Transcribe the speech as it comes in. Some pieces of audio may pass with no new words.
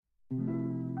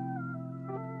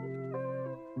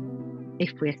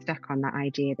if we're stuck on that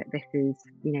idea that this is,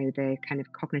 the kind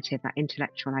of cognitive, that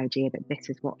intellectual idea that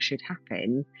this is what should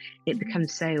happen, it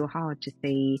becomes so hard to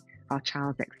see our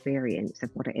child's experience of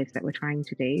what it is that we're trying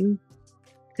to do.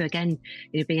 So again,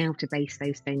 being able to base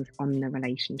those things on the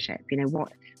relationship,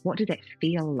 what did it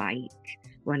feel like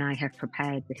when I have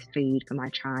prepared this food for my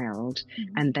child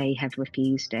and they have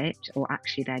refused it, or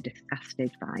actually they're disgusted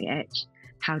by it?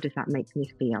 How does that make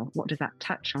me feel? What does that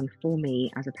touch on for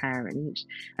me as a parent?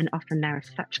 And often there are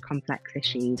such complex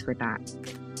issues with that.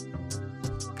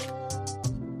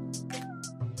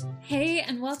 Hey,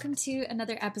 and welcome to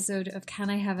another episode of Can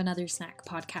I Have Another Snack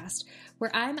podcast, where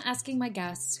I'm asking my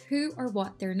guests who or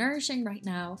what they're nourishing right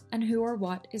now and who or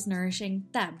what is nourishing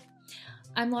them.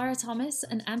 I'm Laura Thomas,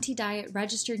 an anti-diet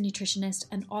registered nutritionist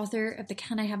and author of the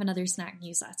Can I Have Another Snack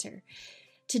newsletter.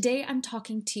 Today I'm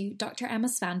talking to Dr. Emma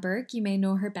Svanberg. You may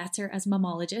know her better as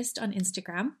Momologist on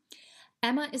Instagram.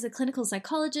 Emma is a clinical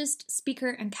psychologist,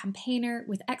 speaker and campaigner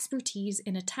with expertise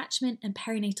in attachment and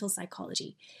perinatal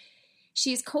psychology.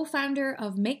 She is co-founder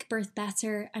of Make Birth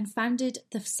Better and founded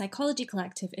the Psychology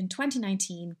Collective in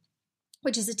 2019,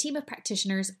 which is a team of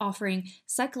practitioners offering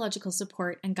psychological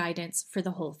support and guidance for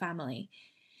the whole family.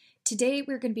 Today,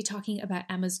 we're going to be talking about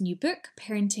Emma's new book,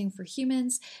 Parenting for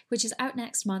Humans, which is out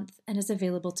next month and is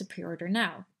available to pre-order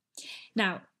now.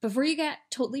 Now, before you get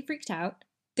totally freaked out,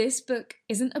 this book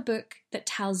isn't a book that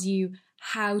tells you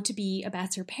how to be a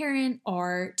better parent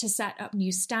or to set up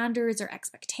new standards or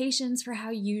expectations for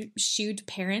how you should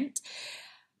parent.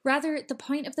 Rather, the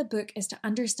point of the book is to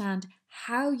understand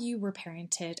how you were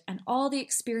parented and all the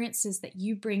experiences that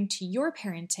you bring to your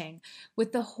parenting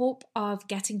with the hope of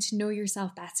getting to know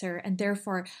yourself better and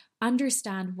therefore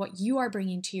understand what you are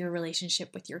bringing to your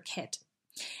relationship with your kid.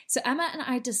 So Emma and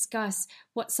I discuss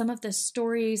what some of the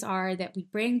stories are that we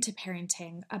bring to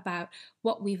parenting about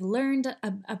what we've learned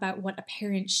about what a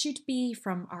parent should be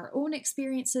from our own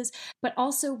experiences, but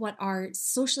also what are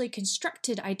socially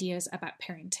constructed ideas about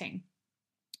parenting.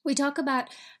 We talk about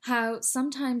how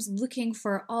sometimes looking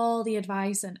for all the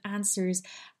advice and answers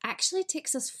actually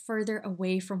takes us further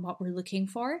away from what we're looking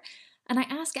for. And I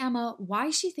ask Emma why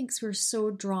she thinks we're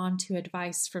so drawn to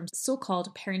advice from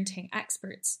so-called parenting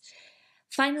experts.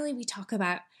 Finally, we talk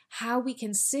about how we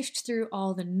can sift through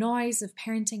all the noise of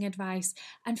parenting advice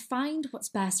and find what's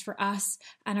best for us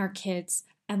and our kids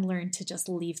and learn to just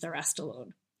leave the rest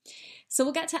alone. So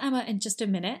we'll get to Emma in just a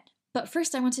minute. But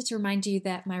first, I wanted to remind you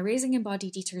that my Raising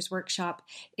Embodied Eaters workshop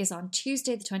is on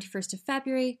Tuesday, the 21st of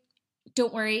February.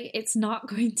 Don't worry, it's not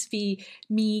going to be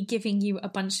me giving you a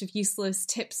bunch of useless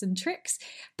tips and tricks,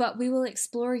 but we will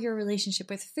explore your relationship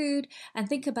with food and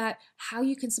think about how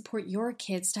you can support your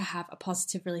kids to have a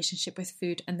positive relationship with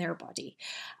food and their body.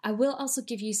 I will also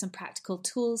give you some practical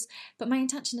tools, but my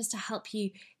intention is to help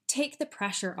you take the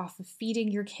pressure off of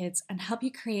feeding your kids and help you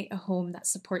create a home that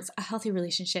supports a healthy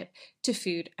relationship to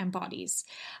food and bodies.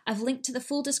 I've linked to the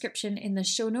full description in the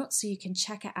show notes so you can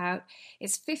check it out.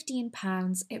 It's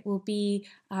 £15. It will be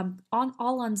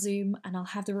all on Zoom, and I'll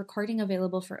have the recording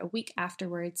available for a week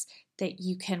afterwards that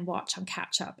you can watch on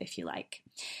catch up if you like.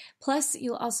 Plus,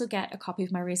 you'll also get a copy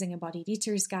of my Raising Embodied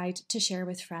Eaters guide to share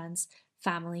with friends,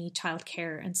 family,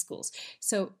 childcare, and schools.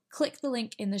 So click the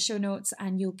link in the show notes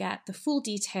and you'll get the full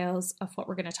details of what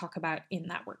we're going to talk about in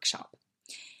that workshop.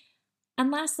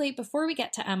 And lastly, before we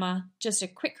get to Emma, just a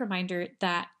quick reminder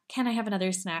that Can I Have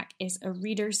Another Snack is a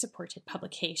reader-supported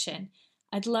publication.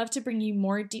 I'd love to bring you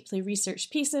more deeply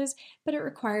researched pieces, but it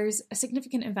requires a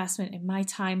significant investment in my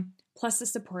time, plus the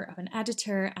support of an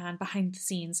editor and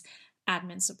behind-the-scenes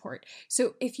admin support.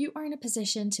 So if you are in a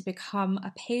position to become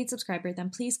a paid subscriber,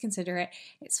 then please consider it.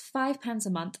 It's £5 a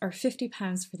month or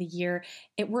 £50 for the year.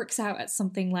 It works out at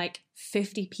something like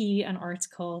 50p an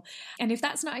article. And if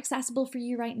that's not accessible for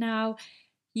you right now,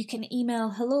 you can email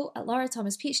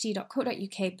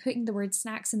hello@laurathomasphd.co.uk, putting the word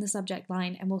snacks in the subject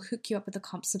line, and we'll hook you up with a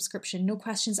comp subscription. No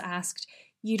questions asked.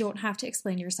 You don't have to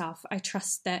explain yourself. I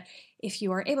trust that if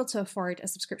you are able to afford a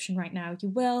subscription right now, you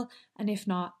will. And if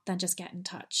not, then just get in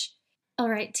touch. All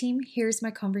right, team, here's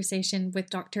my conversation with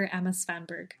Dr. Emma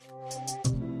Svanberg.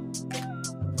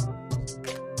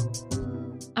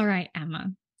 All right,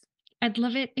 Emma, I'd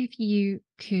love it if you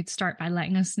could start by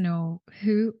letting us know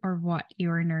who or what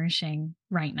you're nourishing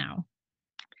right now.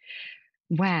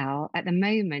 Well, at the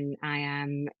moment, I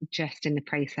am just in the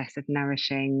process of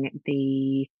nourishing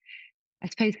the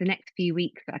next few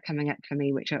weeks that are coming up for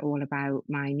me, which are all about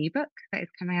my new book that is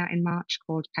coming out in March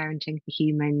called Parenting for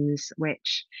Humans,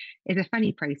 which is a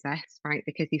funny process, right?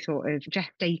 Because you sort of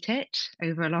gestate it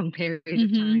over a long period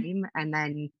of time and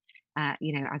then as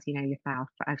you know yourself,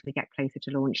 as we get closer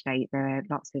to launch date, there are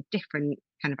lots of different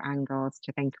kind of angles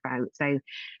to think about. So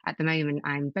at the moment,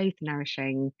 I'm both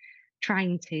nourishing,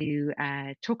 trying to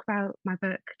talk about my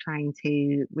book, trying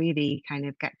to really kind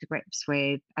of get to grips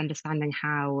with understanding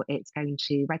how it's going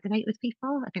to resonate with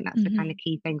people. I think that's the kind of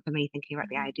key thing for me, thinking about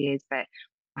the ideas that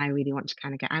I really want to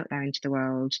kind of get out there into the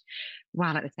world,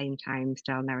 while at the same time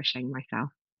still nourishing myself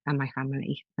and my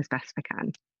family as best I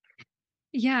can.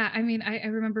 Yeah, I mean, I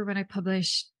remember when I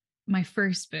published my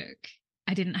first book,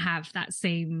 I didn't have that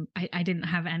same, I didn't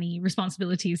have any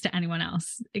responsibilities to anyone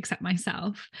else except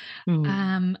myself.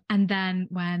 And then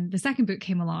when the second book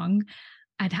came along,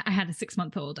 I had a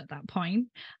 6-month-old at that point,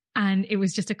 and it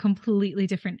was just a completely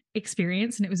different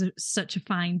experience. And it was such a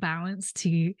fine balance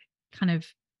to kind of,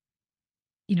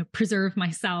 preserve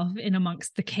myself in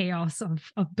amongst the chaos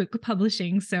of book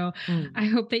publishing. So I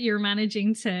hope that you're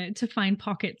managing to find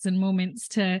pockets and moments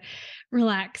to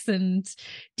relax and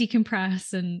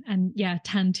decompress and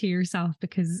tend to yourself,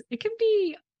 because it can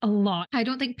be a lot. I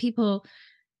don't think people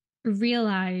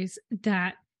realize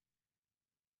that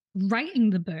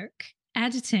writing the book,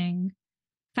 editing,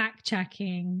 fact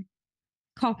checking,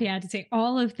 copy editing,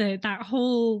 all of that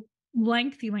whole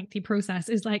lengthy process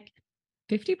is like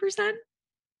 50%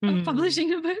 of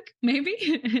publishing a book,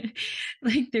 maybe.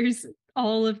 Like there's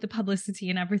all of the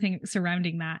publicity and everything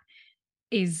surrounding that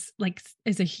is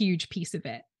a huge piece of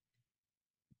it.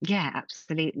 Yeah,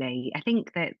 absolutely. I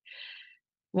think that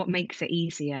what makes it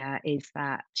easier is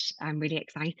that I'm really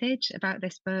excited about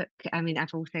this book. I mean,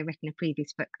 I've also written a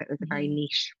previous book that was a very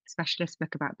niche specialist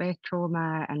book about birth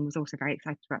trauma, and was also very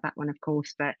excited about that one, of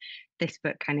course. But this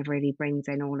book kind of really brings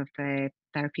in all of the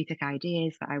therapeutic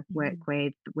ideas that I work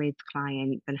with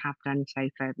clients and have done so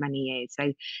for many years.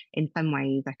 So in some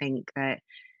ways, I think that,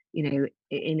 in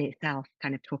itself,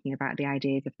 kind of talking about the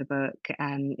ideas of the book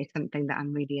is something that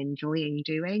I'm really enjoying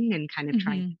doing, and kind of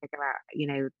trying to figure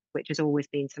out, which has always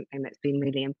been something that's been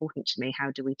really important to me.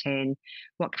 How do we turn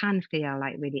what can feel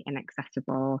like really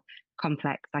inaccessible,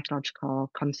 complex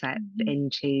psychological concepts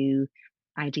into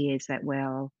ideas that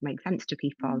will make sense to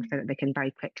people, so that they can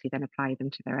very quickly then apply them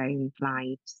to their own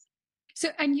lives. So,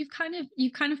 and you've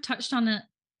kind of touched on it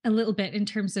a little bit in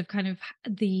terms of kind of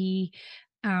the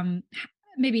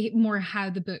maybe more how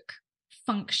the book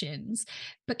functions,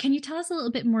 but can you tell us a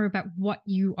little bit more about what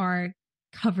you are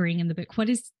covering in the book? What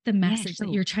is the message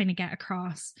that you're trying to get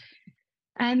across?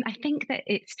 I think that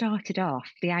it started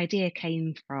off, the idea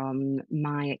came from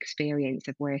my experience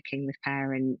of working with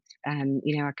parents. I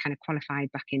kind of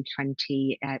qualified back in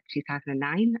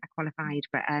 2009. I qualified,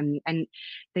 but and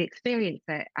the experience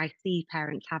that I see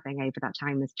parents having over that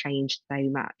time has changed so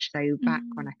much. So back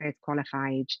when I first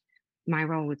qualified, my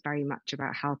role was very much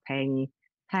about helping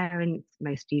parents,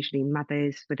 most usually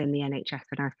mothers within the NHS,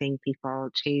 when I was seeing people,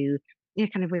 to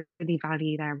kind of really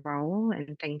value their role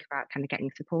and think about kind of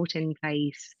getting support in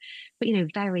place. But,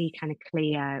 very kind of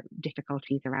clear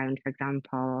difficulties around, for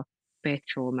example, birth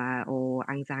trauma or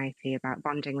anxiety about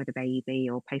bonding with a baby,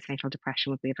 or postnatal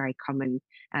depression would be a very common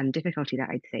difficulty that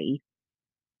I'd see.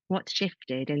 What's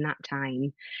shifted in that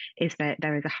time is that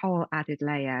there is a whole added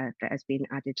layer that has been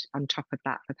added on top of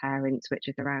that for parents, which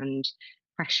is around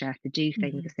pressure to do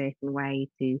things a certain way,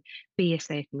 to be a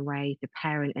certain way, to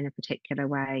parent in a particular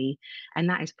way. And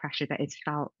that is pressure that is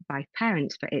felt by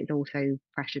parents, but it's also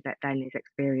pressure that then is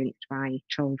experienced by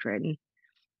children.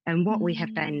 And what we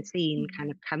have then seen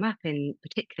kind of come up in,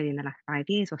 particularly in the last 5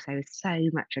 years or so, is so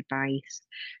much advice,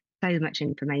 so much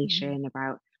information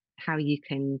about how you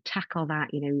can tackle that.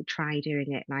 Try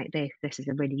doing it like this. This is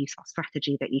a really useful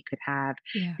strategy that you could have.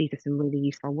 These are some really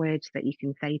useful words that you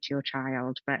can say to your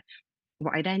child. But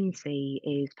what I then see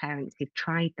is parents who've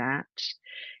tried that,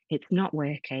 it's not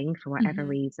working for whatever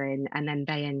reason, and then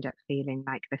they end up feeling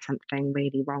like there's something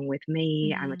really wrong with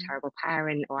me, I'm a terrible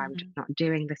parent, or I'm just not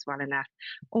doing this well enough,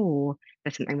 or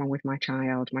there's something wrong with my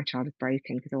child is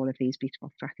broken because all of these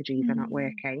beautiful strategies are not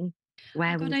working.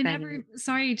 Where that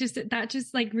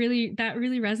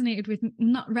really resonated with,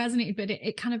 not resonated, but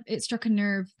it struck a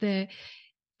nerve.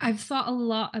 I've thought a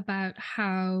lot about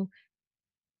how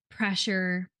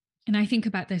pressure, and I think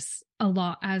about this a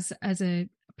lot as a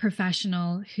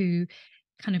professional who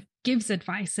kind of gives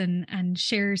advice and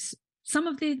shares some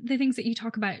of the things that you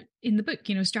talk about in the book,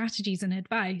 strategies and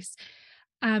advice.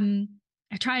 I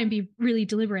try and be really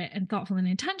deliberate and thoughtful and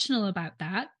intentional about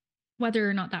that. Whether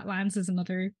or not that lands is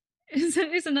another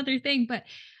thing. But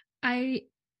I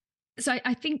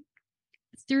think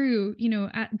through,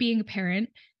 at being a parent,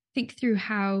 think through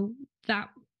how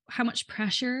much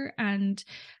pressure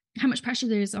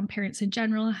there is on parents in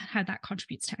general, how that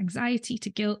contributes to anxiety, to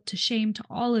guilt, to shame, to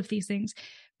all of these things.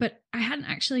 But I hadn't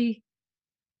actually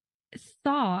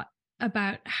thought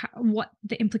about what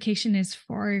the implication is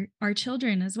for our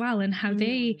children as well, and how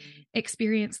they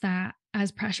experience that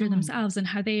as pressure themselves, and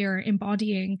how they are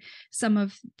embodying some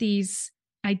of these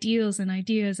ideals and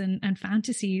ideas and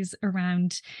fantasies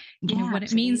around, you know, what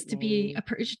it means to be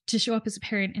to show up as a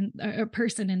parent and a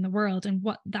person in the world, and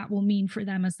what that will mean for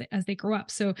them as they grow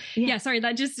up. So sorry,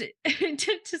 that just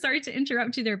sorry to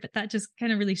interrupt you there, but that just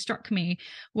kind of really struck me,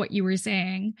 what you were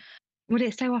saying. Well,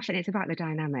 it's so often it's about the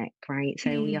dynamic, right?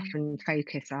 So we often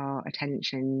focus our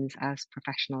attentions as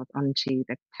professionals onto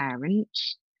the parent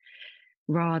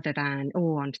rather than,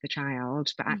 or onto the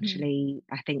child. But actually,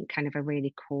 I think kind of a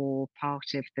really core part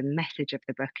of the message of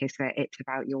the book is that it's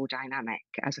about your dynamic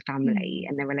as a family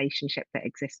and the relationship that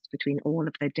exists between all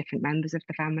of the different members of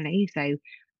the family. So,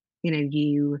 you know,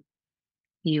 you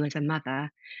as a mother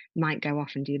might go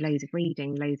off and do loads of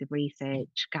reading, loads of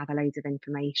research, gather loads of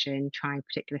information, try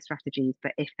particular strategies.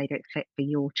 But if they don't fit for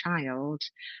your child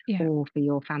or for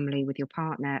your family with your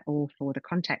partner or for the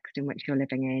context in which you're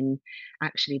living in,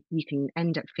 actually you can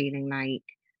end up feeling like,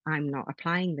 I'm not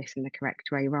applying this in the correct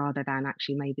way, rather than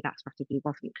actually maybe that strategy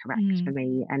wasn't correct for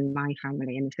me and my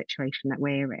family in the situation that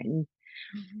we're in.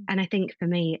 And I think for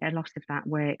me, a lot of that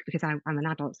work, because I'm an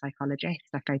adult psychologist,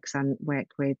 I focus on work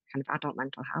with kind of adult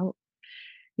mental health.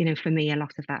 You know, for me, a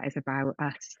lot of that is about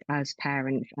us as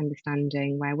parents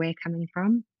understanding where we're coming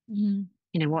from, you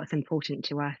know, what's important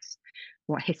to us,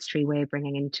 what history we're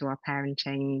bringing into our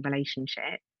parenting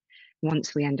relationship.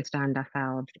 Once we understand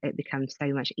ourselves, it becomes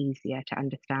so much easier to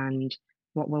understand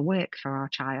what will work for our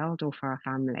child or for our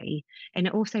family. And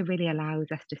it also really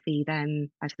allows us to see them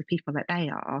as the people that they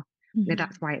are. You know,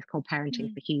 that's why it's called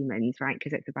parenting for humans, right?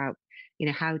 Because it's about, you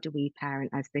know, how do we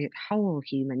parent as the whole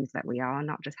humans that we are,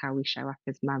 not just how we show up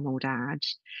as mum or dad,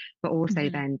 but also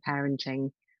then parenting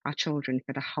our children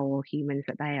for the whole humans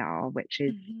that they are, which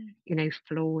is, you know,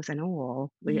 flaws and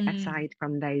all. Aside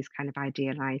from those kind of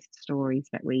idealized stories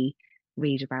that we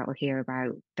read about or hear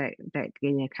about that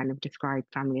you know kind of describe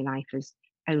family life as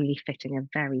only fitting a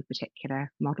very particular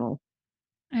model.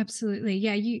 Absolutely.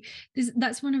 Yeah,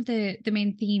 that's one of the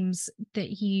main themes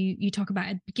that you talk about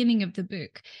at the beginning of the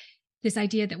book. This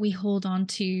idea that we hold on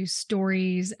to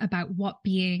stories about what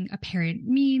being a parent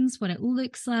means, what it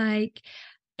looks like,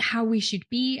 how we should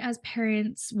be as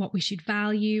parents, what we should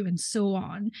value, and so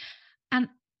on. And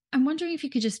I'm wondering if you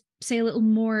could just say a little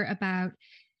more about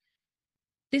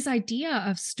this idea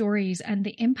of stories and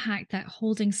the impact that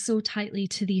holding so tightly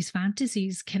to these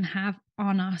fantasies can have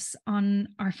on us, on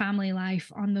our family life,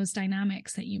 on those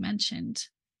dynamics that you mentioned.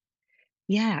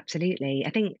 Yeah, absolutely.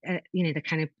 I think, you know,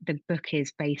 the book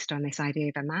is based on this idea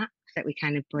of a map, that we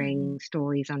kind of bring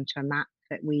stories onto a map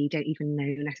that we don't even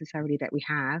know necessarily that we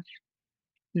have.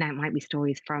 Now, it might be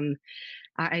stories from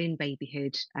our own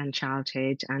babyhood and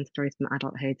childhood, and stories from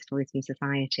adulthood, stories from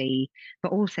society,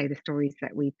 but also the stories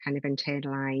that we've kind of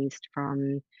internalized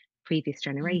from previous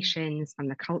generations, from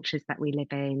the cultures that we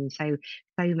live in. So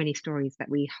many stories that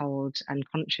we hold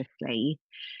unconsciously.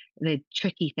 The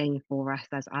tricky thing for us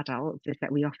as adults is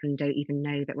that we often don't even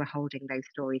know that we're holding those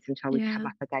stories until we come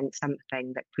up against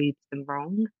something that proves them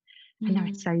wrong. And there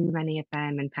are so many of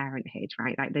them in parenthood,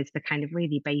 right? Like there's the kind of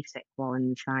really basic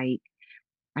ones, like,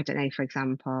 I don't know, for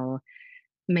example,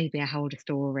 maybe I hold a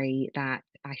story that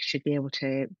I should be able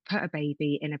to put a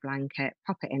baby in a blanket,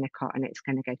 pop it in a cot, and it's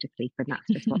going to go to sleep. And that's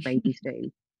just what babies do.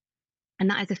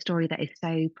 And that is a story that is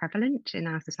so prevalent in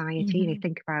our society. You know,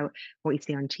 think about what you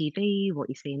see on TV, what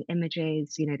you see in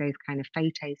images, you know, those kind of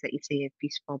photos that you see of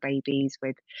beautiful babies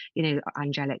with, you know,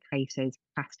 angelic faces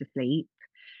fast asleep.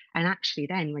 And actually,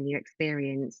 then when you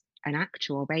experience an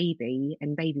actual baby,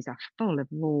 and babies are full of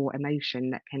raw emotion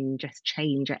that can just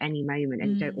change at any moment,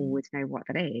 and you don't always know what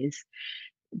that is,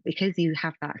 because you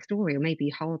have that story, or maybe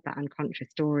you hold that unconscious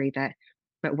story that,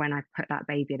 but when I put that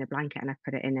baby in a blanket and I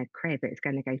put it in a crib, it's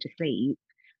going to go to sleep.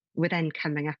 We're then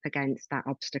coming up against that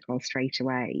obstacle straight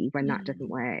away when that doesn't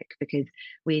work, because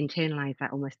we internalize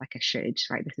that almost like a should,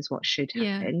 right? This is what should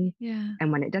happen.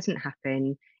 And when it doesn't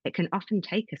happen, it can often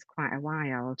take us quite a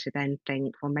while to then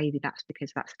think, well, maybe that's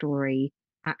because that story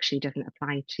actually doesn't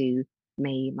apply to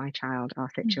me, my child, our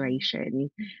situation.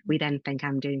 We then think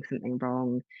I'm doing something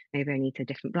wrong. Maybe I need a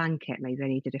different blanket. Maybe I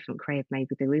need a different crib.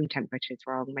 Maybe the room temperature is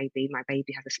wrong. Maybe my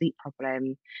baby has a sleep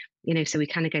problem. You know, so we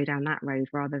kind of go down that road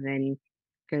rather than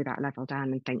go that level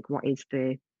down and think, what is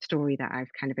the story that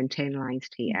I've kind of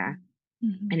internalized here?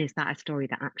 And is that a story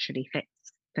that actually fits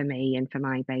for me and for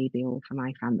my baby or for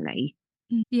my family?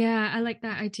 Yeah, I like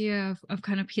that idea of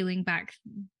kind of peeling back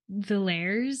the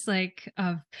layers, like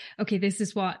of, okay, this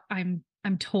is what I'm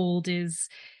told is,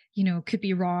 you know, could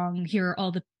be wrong. Here are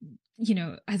all the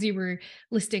as you were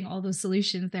listing all those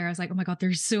solutions there, I was like, oh my God,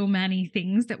 there's so many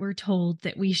things that we're told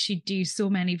that we should do, so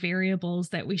many variables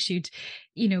that we should,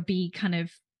 be kind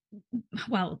of,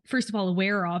 well, first of all,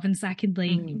 aware of, and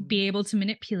secondly, be able to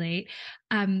manipulate.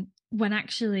 When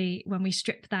we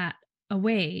strip that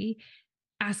away,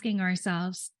 asking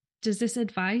ourselves, does this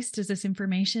advice, does this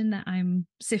information that I'm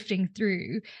sifting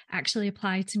through actually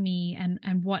apply to me?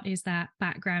 And what is that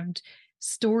background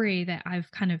story that I've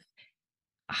kind of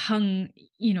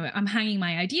I'm hanging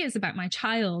my ideas about my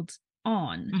child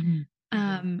on?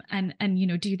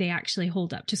 And do they actually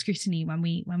hold up to scrutiny when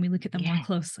we look at them more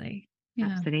closely? Yeah.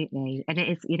 Absolutely. And it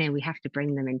is, we have to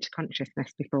bring them into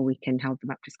consciousness before we can hold them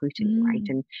up to scrutiny, right?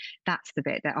 And that's the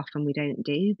bit that often we don't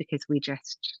do, because we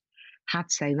just have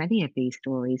so many of these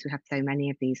stories. We have so many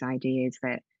of these ideas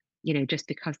that, just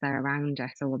because they're around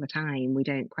us all the time, we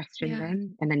don't question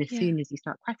them. And then as soon as you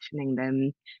start questioning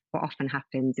them, what often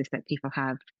happens is that people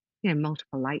have,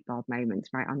 multiple light bulb moments,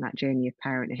 right, on that journey of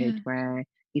parenthood, where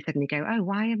you suddenly go, oh,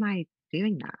 why am I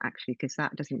doing that actually? Because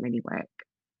that doesn't really work.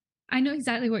 I know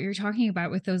exactly what you're talking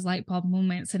about with those light bulb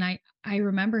moments. And I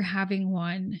remember having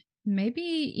one, maybe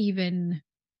even,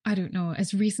 I don't know,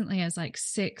 as recently as like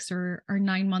 6 or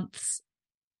 9 months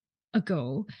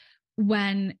ago,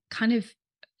 when kind of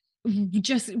we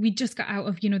just got out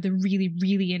of, the really,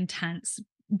 really intense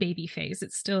baby phase.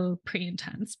 It's still pretty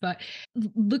intense, but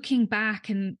looking back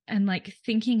and like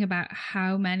thinking about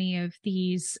how many of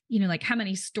these, like how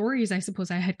many stories I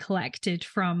suppose I had collected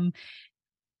from,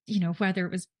 whether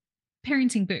it was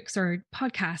parenting books or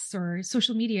podcasts or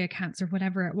social media accounts or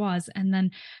whatever it was. And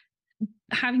then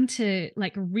having to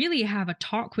like really have a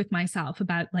talk with myself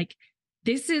about like,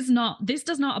 this does not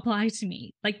apply to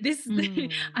me. Like this,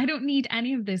 I don't need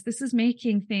any of this. This is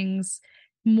making things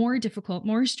more difficult,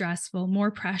 more stressful, more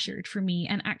pressured for me.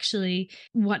 And actually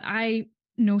what I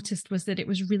noticed was that it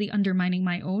was really undermining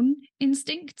my own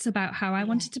instincts about how I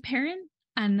wanted to parent,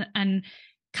 and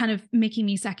kind of making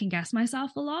me second guess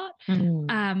myself a lot.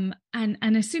 And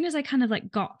as soon as I kind of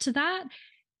like got to that,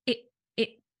 it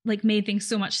like made things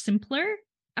so much simpler.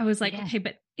 I was like, okay,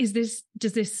 but does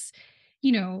this,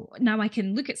 now I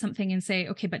can look at something and say,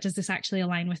 okay, but does this actually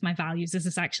align with my values? Is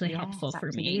this actually helpful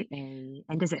for me?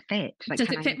 And does it fit? Like, does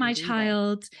it fit my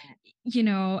child?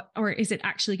 Or is it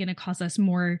actually going to cause us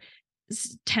more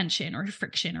tension or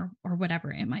friction or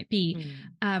whatever it might be?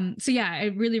 So yeah, I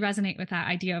really resonate with that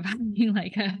idea of having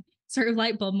like a sort of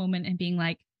light bulb moment and being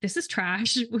like, this is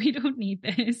trash. We don't need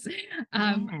this.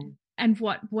 And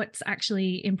what's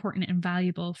actually important and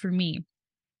valuable for me.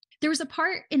 There was a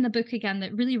part in the book again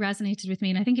that really resonated with me,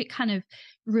 and I think it kind of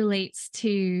relates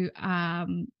to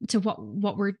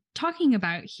what we're talking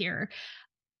about here.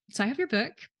 So I have your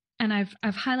book, and I've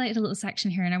highlighted a little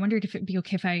section here, and I wondered if it'd be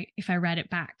okay if I read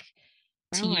it back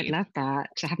to you. I'd love that.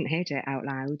 I haven't heard it out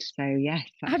loud, so yes.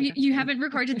 Have you? You haven't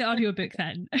recorded the audiobook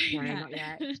then? No, not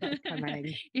yet. That's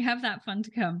coming. You have that fun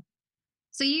to come.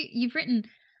 So you've written,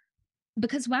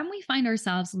 because when we find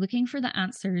ourselves looking for the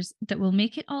answers that will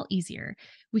make it all easier,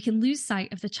 we can lose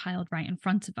sight of the child right in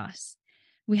front of us.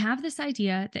 We have this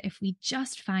idea that if we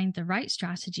just find the right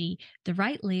strategy, the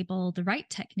right label, the right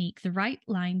technique, the right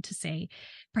line to say,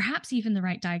 perhaps even the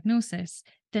right diagnosis,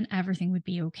 then everything would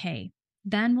be okay.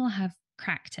 Then we'll have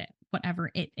cracked it, whatever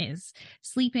it is.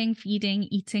 Sleeping, feeding,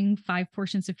 eating 5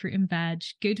 portions of fruit and veg,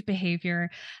 good behavior,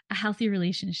 a healthy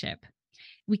relationship.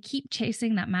 We keep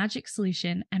chasing that magic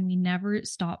solution, and we never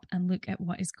stop and look at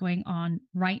what is going on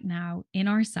right now in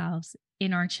ourselves,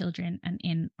 in our children, and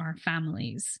in our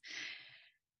families.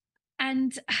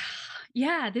 And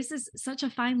yeah, this is such a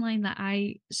fine line that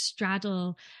I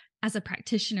straddle as a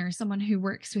practitioner, someone who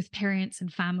works with parents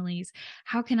and families.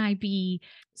 How can I be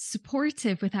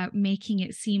supportive without making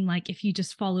it seem like if you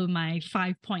just follow my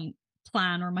 5-point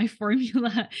plan or my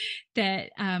formula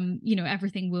that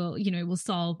everything will will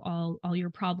solve all your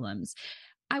problems?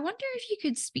 I wonder if you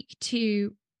could speak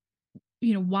to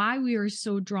why we are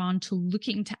so drawn to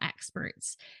looking to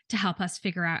experts to help us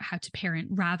figure out how to parent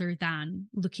rather than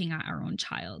looking at our own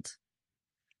child.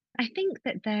 I think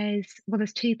that there's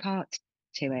 2 parts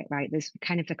to it, right? There's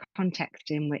kind of the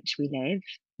context in which we live.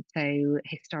 So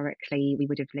historically, we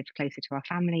would have lived closer to our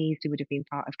families. We would have been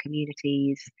part of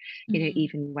communities.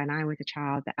 Even when I was a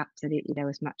child, that absolutely there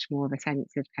was much more of a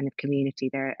sense of kind of community.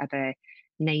 There are other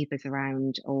neighbours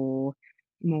around, or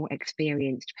more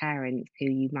experienced parents who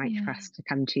you might trust to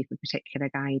come to for particular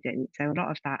guidance. So a lot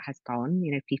of that has gone.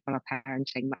 People are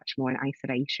parenting much more in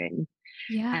isolation.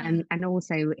 And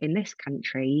also in this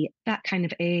country, that kind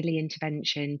of early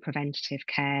intervention, preventative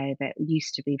care that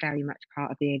used to be very much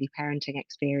part of the early parenting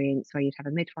experience, where you'd have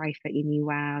a midwife that you knew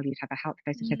well, you'd have a health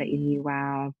visitor that you knew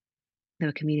well, There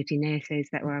were community nurses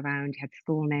that were around, you had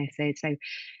school nurses. So,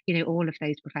 all of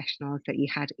those professionals that you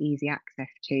had easy access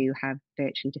to have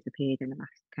virtually disappeared in the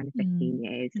last kind of 15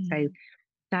 years. So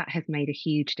that has made a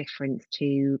huge difference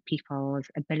to people's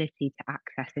ability to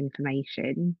access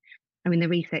information. I mean, the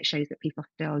research shows that people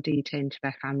still do turn to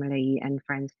their family and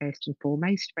friends first and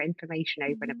foremost for information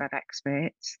over and above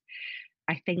experts.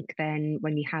 I think then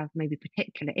when you have maybe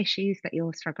particular issues that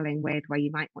you're struggling with, where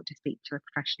you might want to speak to a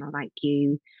professional like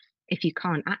you, if you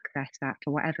can't access that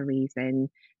for whatever reason,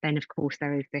 then of course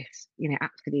there is this,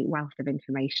 absolute wealth of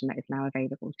information that is now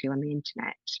available to you on the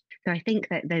internet. So I think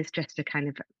that there's just a kind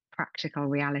of practical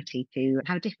reality to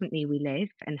how differently we live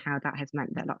and how that has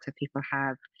meant that lots of people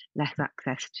have less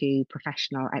access to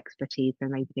professional expertise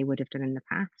than maybe they would have done in the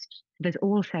past. There's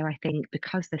also, I think,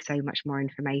 because there's so much more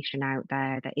information out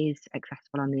there that is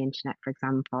accessible on the internet, for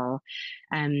example,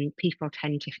 people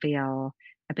tend to feel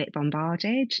a bit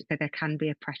bombarded. So there can be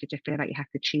a pressure to feel like you have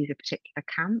to choose a particular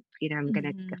camp. I'm going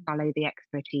to follow the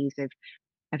expertise of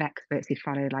experts who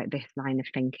follow like this line of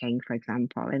thinking, for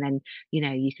example. And then,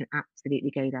 you can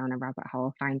absolutely go down a rabbit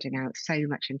hole finding out so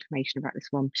much information about this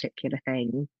one particular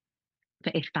thing.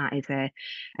 But if that is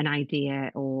an idea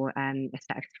or a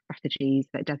set of strategies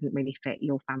that doesn't really fit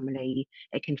your family,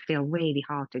 it can feel really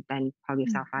hard to then pull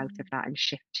yourself out of that and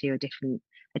shift to a different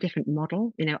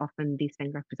model. Often these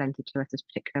things are presented to us as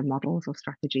particular models or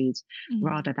strategies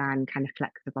rather than kind of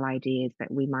flexible ideas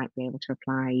that we might be able to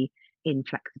apply in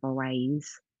flexible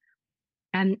ways.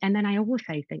 And then I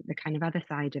also think the kind of other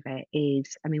side of it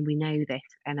is, I mean, we know this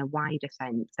in a wider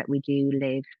sense that we do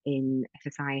live in a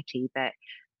society that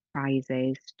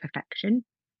prizes perfection.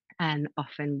 And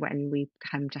often when we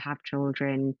come to have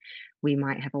children, we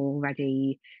might have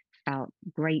already felt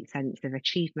great sense of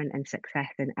achievement and success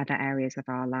in other areas of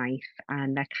our life.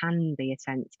 And there can be a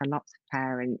sense for lots of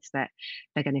parents that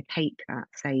they're going to take that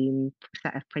same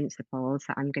set of principles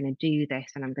that I'm going to do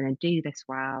this and I'm going to do this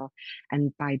well.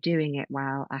 And by doing it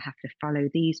well, I have to follow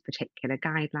these particular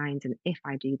guidelines. And if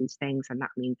I do these things, then that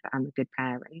means that I'm a good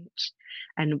parent.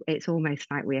 And it's almost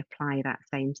like we apply that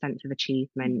same sense of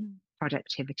achievement,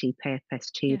 productivity,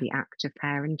 purpose to the act of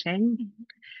parenting.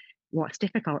 What's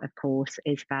difficult, of course,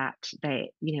 is that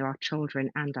our children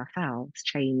and ourselves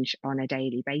change on a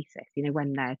daily basis.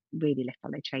 When they're really little,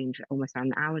 they change almost on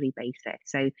an hourly basis.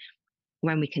 So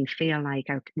when we can feel like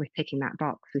we're ticking that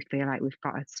box, we feel like we've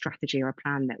got a strategy or a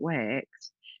plan that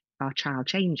works, our child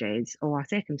changes or our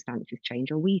circumstances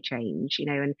change or we change,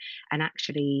 and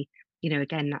actually,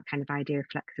 again, that kind of idea of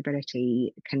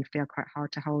flexibility can feel quite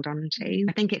hard to hold on to.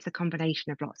 I think it's a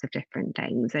combination of lots of different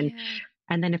things.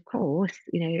 And then, of course,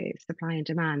 supply and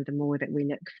demand, the more that we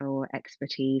look for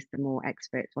expertise, the more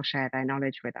experts will share their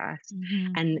knowledge with us.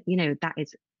 And, that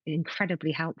is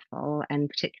incredibly helpful. And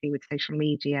particularly with social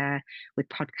media, with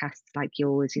podcasts like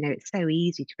yours, it's so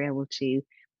easy to be able to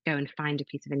go and find a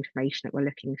piece of information that we're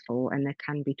looking for. And there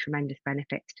can be tremendous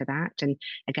benefits to that. And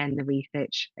again, the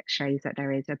research shows that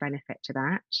there is a benefit to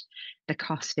that. The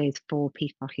cost is for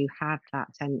people who have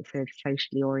that sense of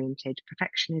socially oriented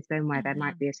perfectionism, where there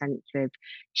might be a sense of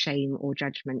shame or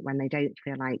judgment when they don't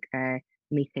feel like they're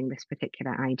meeting this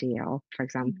particular ideal, for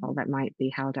example, that might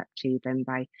be held up to them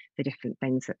by the different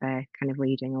things that they're kind of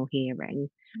reading or hearing.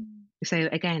 So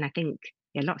again, I think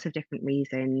lots of different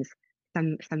reasons.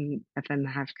 Some of them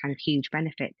have kind of huge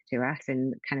benefits to us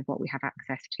and kind of what we have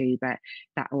access to, but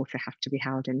that also has to be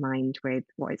held in mind with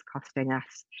what it's costing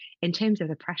us in terms of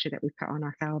the pressure that we put on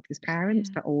ourselves as parents,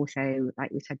 but also, like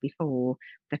we said before,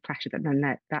 the pressure that then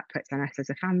that puts on us as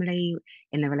a family,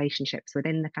 in the relationships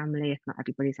within the family, if not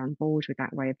everybody's on board with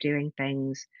that way of doing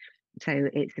things. So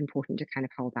it's important to kind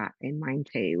of hold that in mind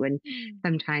too. And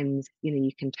sometimes,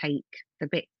 you can take the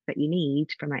bits that you need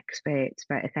from experts,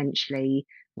 but essentially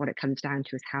what it comes down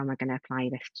to is how am I going to apply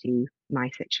this to my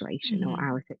situation or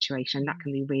our situation? That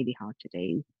can be really hard to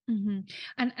do.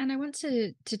 And I want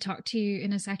to talk to you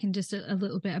in a second just a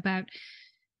little bit about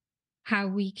how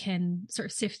we can sort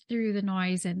of sift through the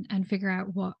noise and figure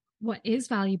out what is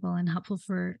valuable and helpful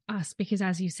for us, because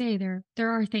as you say, there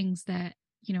are things that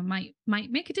might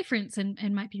make a difference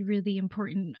and might be really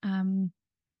important,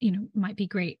 might be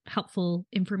great helpful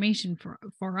information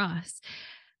for us.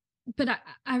 But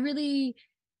I really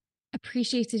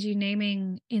appreciated you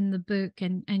naming in the book,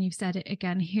 and you've said it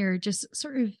again here, just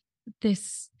sort of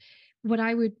this, what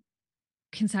I would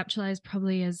conceptualize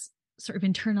probably as sort of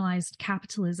internalized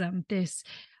capitalism, this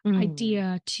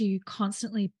idea to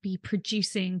constantly be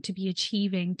producing, to be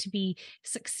achieving, to be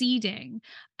succeeding.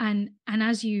 And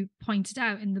as you pointed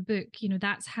out in the book,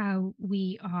 that's how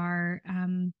we are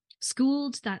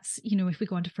schooled. That's, if we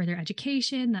go on to further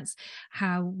education, that's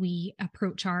how we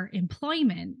approach our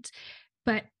employment.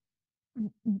 But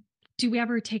do we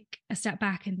ever take a step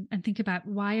back and think about,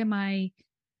 why am I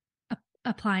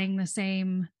applying the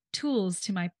same tools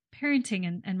to my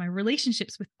parenting and my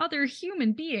relationships with other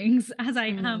human beings as I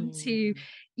am to,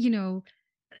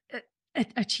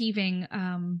 achieving,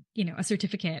 a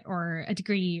certificate or a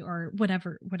degree or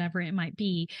whatever it might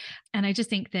be. And I just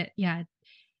think that,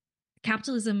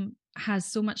 capitalism has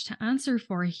so much to answer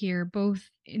for here, both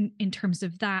in terms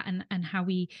of that and how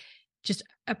we just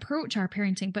approach our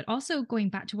parenting, but also going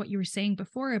back to what you were saying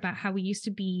before about how we used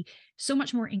to be so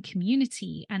much more in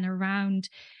community and around,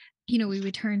 we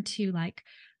would turn to like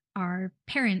our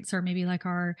parents or maybe like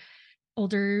our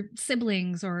older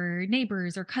siblings or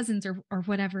neighbors or cousins or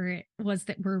whatever it was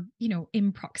that were,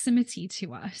 in proximity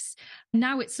to us.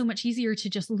 Now it's so much easier to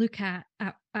just look at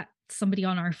somebody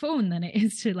on our phone than it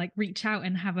is to like reach out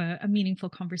and have a meaningful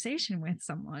conversation with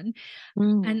someone.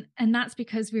 And that's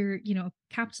because we're,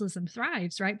 capitalism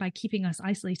thrives, right, by keeping us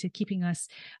isolated, keeping us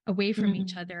away from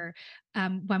each other,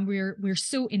 when we're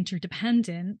so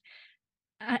interdependent,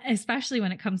 especially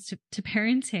when it comes to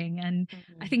parenting. And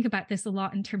I think about this a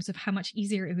lot in terms of how much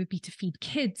easier it would be to feed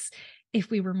kids if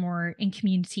we were more in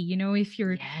community. If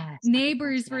your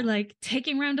neighbors were like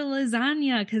taking around a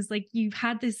lasagna because like you've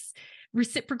had this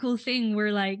reciprocal thing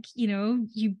where like, you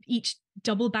each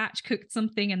double batch cooked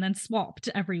something and then swapped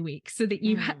every week, so that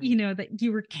you that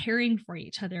you were caring for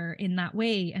each other in that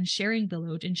way and sharing the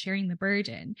load and sharing the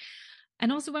burden.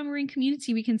 And also when we're in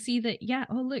community, we can see that,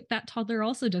 oh, look, that toddler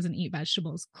also doesn't eat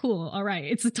vegetables. Cool. All right.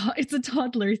 It's a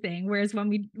toddler thing. Whereas when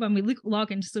we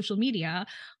log into social media,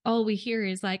 all we hear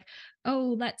is like,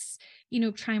 oh, let's,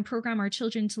 try and program our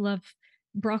children to love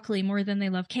broccoli more than they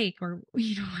love cake, or,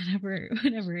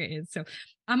 whatever it is. So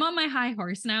I'm on my high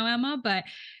horse now, Emma, but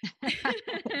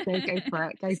go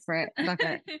for it. Love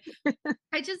it.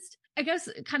 I guess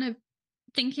kind of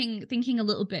thinking a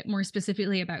little bit more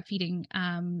specifically about feeding,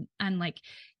 and like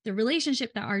the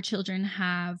relationship that our children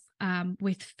have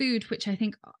with food, which I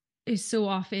think is so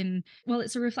often,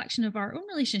 it's a reflection of our own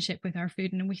relationship with our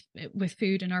food and with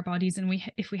food and our bodies. And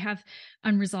if we have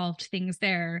unresolved things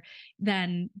there,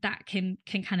 then that can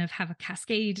kind of have a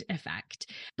cascade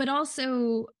effect. But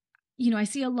also, I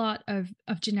see a lot of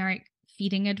generic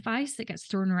feeding advice that gets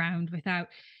thrown around without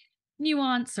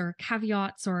nuance or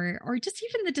caveats or just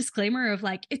even the disclaimer of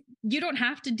like, you don't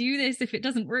have to do this if it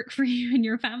doesn't work for you and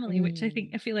your family, which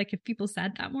I feel like if people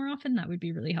said that more often, that would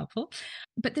be really helpful.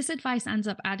 But this advice ends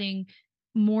up adding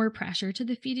more pressure to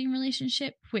the feeding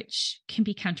relationship, which can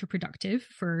be counterproductive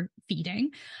for feeding,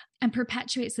 and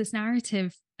perpetuates this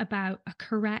narrative about a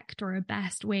correct or a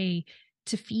best way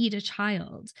to feed a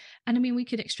child. And I mean, we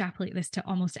could extrapolate this to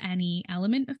almost any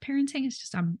element of parenting. It's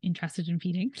just, I'm interested in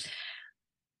feeding.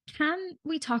 Can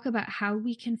we talk about how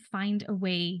we can find a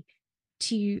way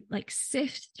to like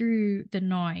sift through the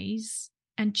noise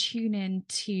and tune in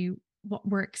to what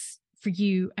works for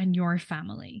you and your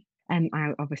family?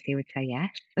 I obviously would say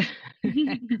yes.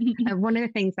 One of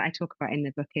the things that I talk about in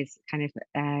the book is kind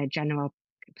of general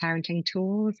parenting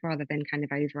tools rather than kind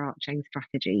of overarching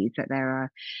strategies, that there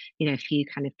are, a few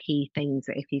kind of key things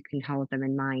that if you can hold them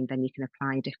in mind, then you can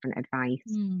apply different advice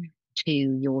to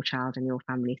your child and your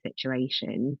family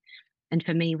situation. And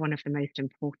for me, one of the most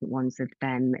important ones of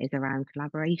them is around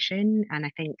collaboration. And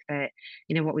I think that,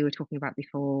 what we were talking about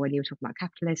before when you were talking about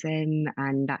capitalism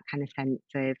and that kind of sense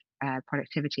of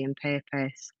productivity and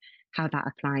purpose, how that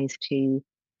applies to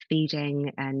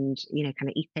feeding and, kind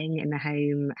of eating in the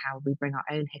home, how we bring our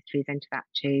own histories into that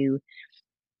too.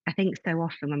 I think so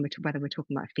often when whether we're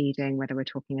talking about feeding, whether we're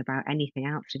talking about anything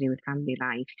else to do with family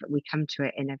life, we come to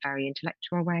it in a very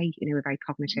intellectual way. We're very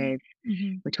cognitive.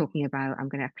 We're talking about, I'm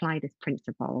going to apply this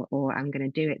principle, or I'm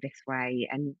going to do it this way,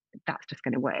 and that's just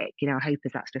going to work. Our hope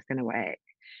is that's just going to work.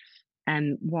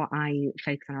 What I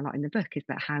focus on a lot in the book is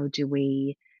that how do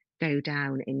we go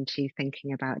down into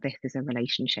thinking about this as a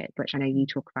relationship, which I know you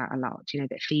talk about a lot,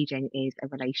 that feeding is a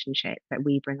relationship, that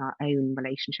we bring our own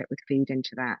relationship with food into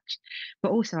that.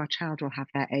 But also our child will have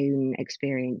their own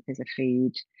experiences of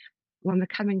food. When we're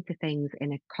coming to things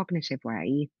in a cognitive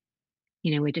way,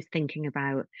 we're just thinking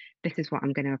about, this is what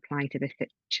I'm going to apply to this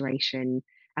situation.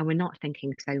 And we're not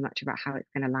thinking so much about how it's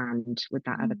going to land with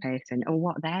that other person or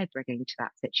what they're bringing to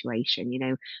that situation.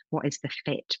 What is the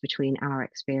fit between our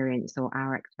experience or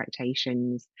our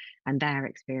expectations and their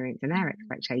experience and their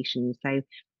expectations. So,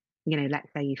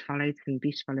 let's say you followed some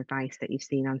beautiful advice that you've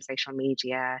seen on social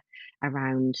media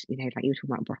around, like you were talking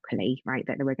about broccoli, right?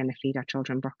 That we're going to feed our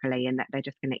children broccoli and that they're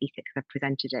just going to eat it because I've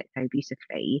presented it so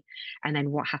beautifully. And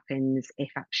then what happens if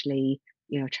actually,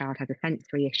 a child has a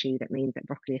sensory issue that means that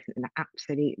broccoli is something that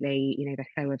absolutely,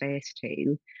 they're so averse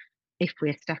to. if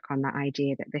we're stuck on that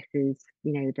idea that this is,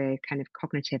 the kind of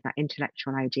cognitive, that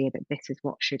intellectual idea that this is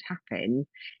what should happen,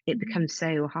 it becomes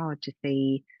so hard to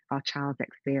see our child's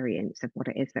experience of what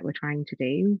it is that we're trying to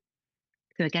do.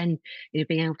 So again,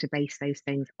 being able to base those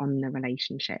things on the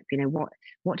relationship,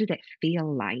 what did it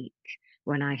feel like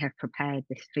when I have prepared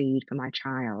this food for my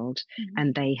child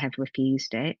and they have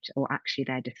refused it, or actually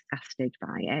they're disgusted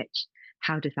by it?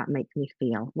 How does that make me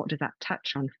feel? What does that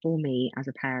touch on for me as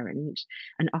a parent?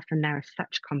 And often there are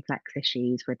such complex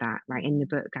issues with that. Right. In the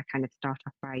book, I kind of start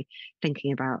off by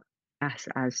thinking about us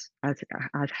as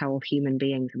whole human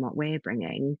beings and what we're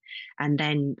bringing. And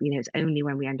then, it's only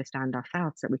when we understand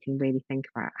ourselves that we can really think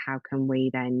about how can we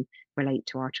then relate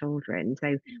to our children.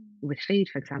 So with food,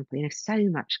 for example, so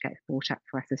much gets brought up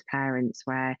for us as parents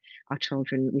where our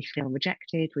children, we feel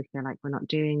rejected, we feel like we're not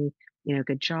doing a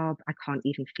good job. I can't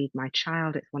even feed my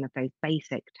child. It's one of those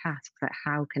basic tasks that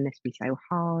how can this be so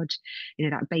hard?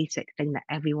 That basic thing that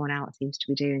everyone else seems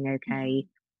to be doing okay.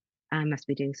 I must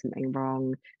be doing something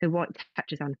wrong. So what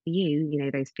touches on for you,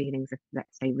 those feelings of,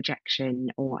 let's say,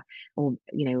 rejection or,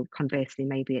 conversely,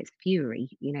 maybe it's fury,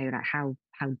 like how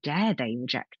dare they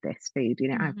reject this food?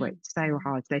 I've worked so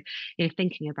hard. So,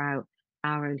 thinking about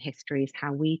our own histories,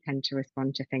 how we tend to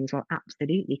respond to things will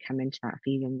absolutely come into that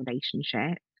feeling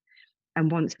relationship.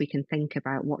 And once we can think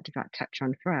about what does that touch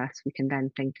on for us, we can then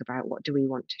think about what do we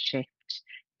want to shift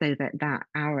so that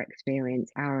our experience,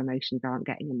 our emotions aren't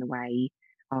getting in the way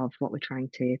of what we're trying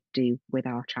to do with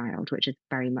our child, which is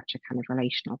very much a kind of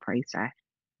relational process.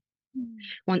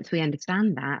 Once we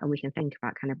understand that and we can think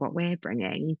about kind of what we're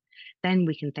bringing, then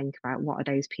we can think about what are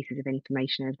those pieces of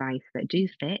information and advice that do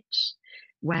fit.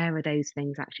 Where are those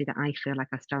things actually that I feel like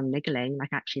are still niggling? Like,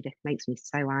 actually, this makes me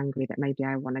so angry that maybe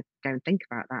I want to go and think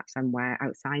about that somewhere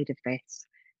outside of this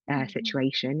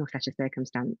situation or set of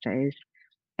circumstances.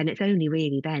 And it's only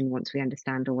really then, once we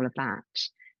understand all of that,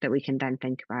 that we can then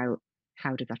think about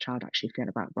how does our child actually feel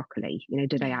about broccoli?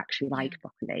 Do they actually like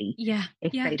broccoli?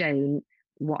 If they don't,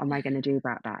 what am I going to do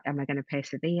about that? Am I going to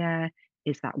persevere?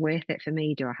 Is that worth it for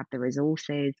me? Do I have the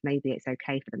resources? Maybe it's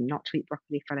okay for them not to eat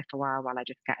broccoli for a little while I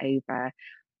just get over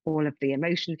all of the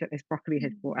emotions that this broccoli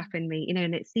has brought up in me.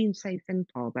 And it seems so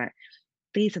simple, but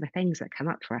these are the things that come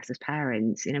up for us as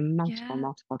parents,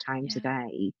 multiple times a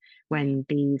day when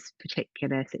these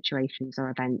particular situations or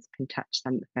events can touch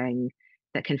something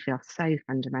that can feel so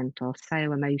fundamental, so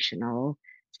emotional,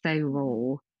 so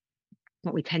raw.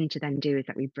 What we tend to then do is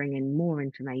that we bring in more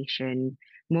information,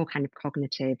 more kind of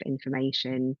cognitive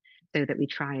information, so that we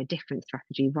try a different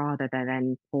strategy rather than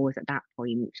then pause at that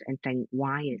point and think,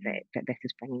 why is it that this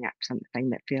is bringing up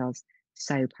something that feels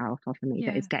so powerful for me,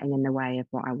 that is getting in the way of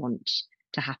what I want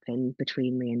to happen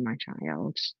between me and my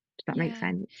child? Does that make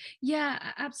sense? Yeah,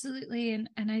 absolutely.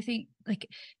 And I think, like,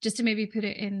 just to maybe put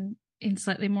it in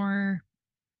slightly more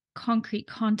concrete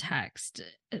context,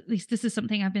 at least this is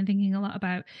something I've been thinking a lot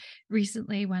about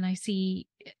recently when I see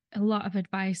a lot of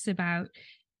advice about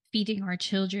feeding our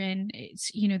children.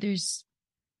 It's, there's,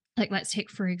 like, let's take,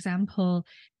 for example,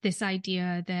 this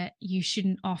idea that you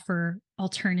shouldn't offer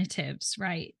alternatives,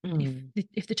 right?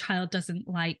 If the child doesn't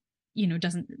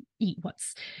doesn't eat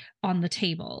what's on the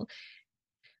table.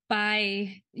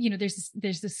 By,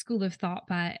 there's this school of thought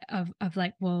of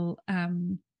like, well,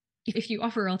 if you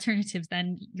offer alternatives,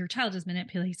 then your child is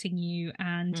manipulating you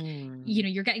and,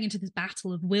 you're getting into this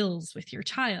battle of wills with your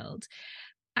child.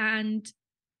 And,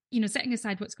 setting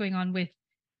aside what's going on with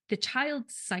the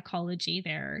child's psychology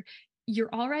there,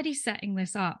 you're already setting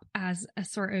this up as a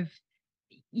sort of,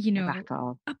 a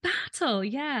battle.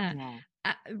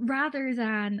 Rather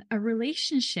than a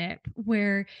relationship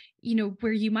where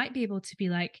you might be able to be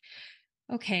like,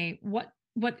 okay,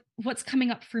 what's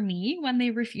coming up for me when they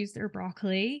refuse their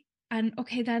broccoli? And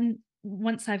okay, then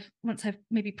once I've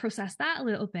maybe processed that a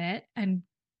little bit and,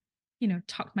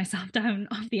 talked myself down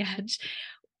off the edge,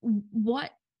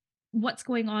 what's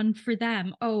going on for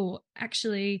them? Oh,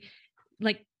 actually,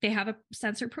 like, they have a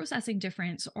sensor processing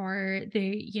difference, or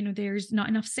they, there's not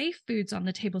enough safe foods on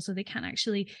the table. So they can't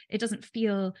actually,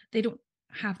 they don't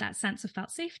have that sense of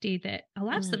felt safety that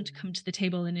allows them to come to the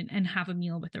table and have a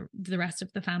meal with the rest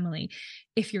of the family,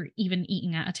 if you're even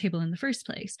eating at a table in the first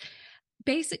place.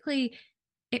 Basically,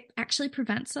 it actually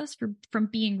prevents us from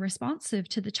being responsive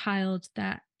to the child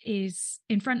that is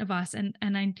in front of us. And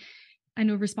I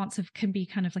know responsive can be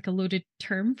kind of like a loaded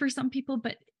term for some people,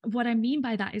 but what I mean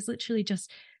by that is literally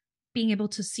just being able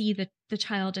to see the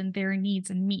child and their needs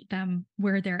and meet them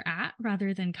where they're at,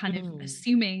 rather than kind of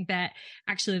assuming that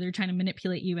actually they're trying to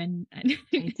manipulate you. And And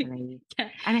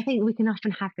I think we can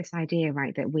often have this idea,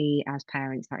 right, that we as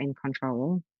parents are in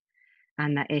control.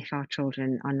 And that if our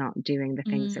children are not doing the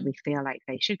things that we feel like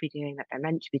they should be doing, that they're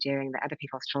meant to be doing, that other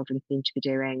people's children seem to be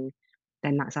doing,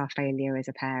 then that's our failure as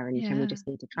a parent. And we just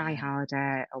need to try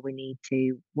harder, or we need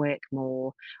to work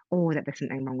more, or that there's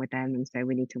something wrong with them. And so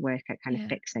we need to work at kind of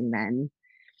fixing them.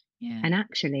 And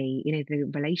actually, the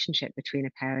relationship between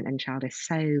a parent and child is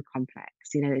so complex.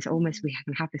 It's almost, we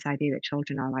have this idea that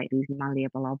children are like these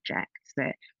malleable objects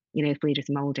that, if we're just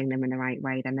molding them in the right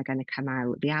way, then they're going to come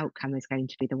out. The outcome is going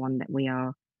to be the one that we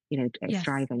are,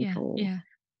 striving for.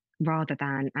 Rather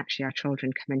than actually our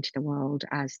children come into the world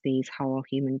as these whole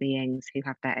human beings who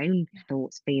have their own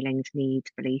thoughts, feelings, needs,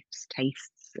 beliefs,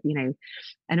 tastes,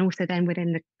 and also then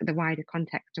within the wider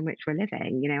context in which we're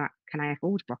living, can I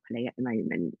afford broccoli at the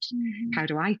moment? How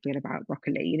do I feel about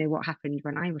broccoli? What happened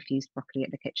when I refused broccoli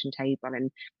at the kitchen table, and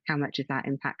how much is that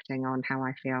impacting on how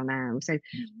I feel now? So,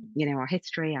 our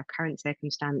history, our current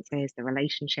circumstances, the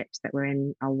relationships that we're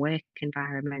in, our work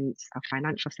environments, our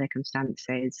financial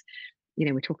circumstances,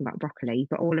 we're talking about broccoli,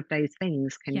 but all of those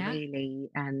things can really,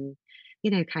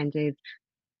 kind of,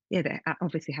 they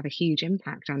obviously have a huge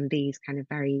impact on these kind of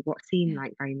what seem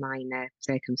like very minor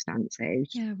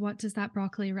circumstances. Yeah. What does that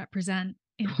broccoli represent?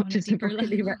 What does the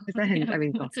broccoli represent? I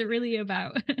mean, what's it really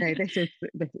about? So this is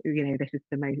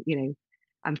the most,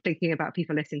 I'm thinking about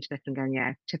people listening to this and going,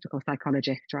 yeah, typical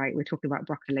psychologist, right? We're talking about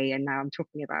broccoli, and now I'm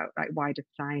talking about like wider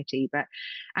society. But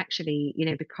actually,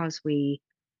 because we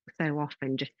so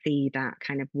often just see that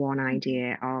kind of one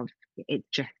idea of it's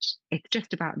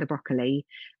just about the broccoli,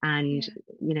 and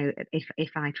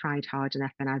if I tried hard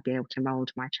enough, then I'd be able to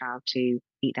mold my child to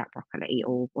eat that broccoli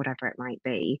or whatever it might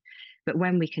be. But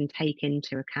when we can take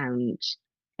into account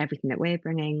everything that we're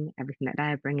bringing, everything that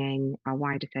they're bringing, our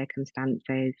wider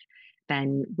circumstances,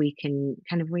 then we can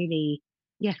kind of really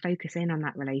focus in on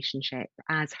that relationship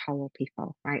as whole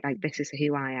people, right? Like, this is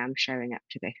who I am showing up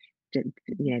to this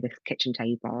kitchen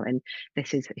table, and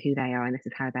this is who they are, and this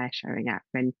is how they're showing up,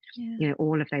 and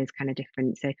all of those kind of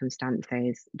different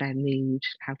circumstances, their mood,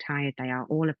 how tired they are,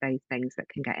 all of those things that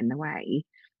can get in the way,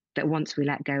 that once we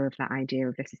let go of that idea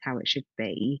of this is how it should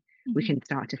be, we can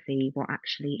start to see what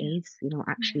actually is, what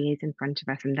actually is in front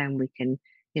of us, and then we can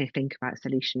think about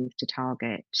solutions to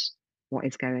target what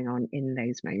is going on in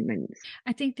those moments.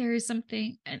 I think there is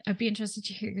something, and I'd be interested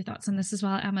to hear your thoughts on this as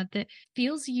well, Emma, that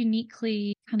feels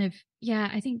uniquely kind of,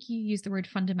 I think you used the word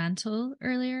fundamental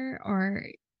earlier, or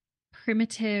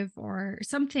primitive, or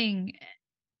something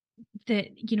that,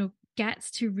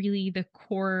 gets to really the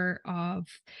core of,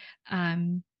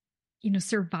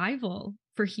 survival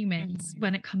for humans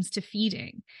when it comes to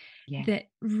feeding. That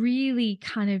really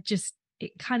kind of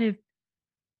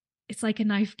it's like a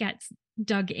knife gets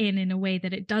dug in a way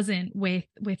that it doesn't with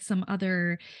some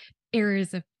other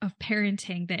areas of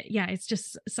parenting, that it's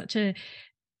just such an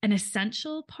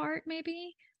essential part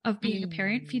maybe of being a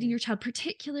parent, feeding your child,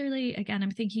 particularly, again,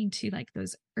 I'm thinking to like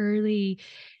those early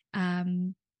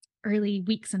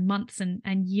weeks and months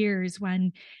and years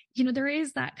when, there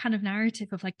is that kind of narrative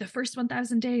of like the first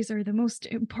 1,000 days are the most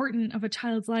important of a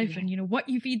child's life. And, what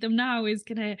you feed them now is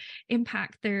going to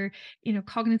impact their,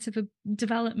 cognitive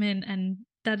development and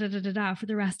for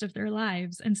the rest of their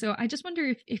lives. And so I just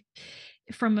wonder if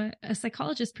from a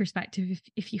psychologist perspective,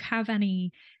 if you have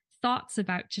any thoughts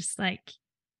about just like,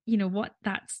 what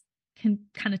that's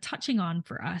kind of touching on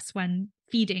for us when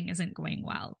feeding isn't going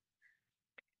well.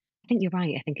 I think you're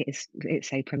right. I think it's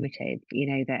so primitive,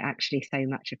 that actually so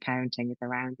much of parenting is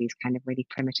around these kind of really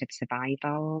primitive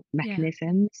survival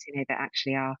mechanisms, that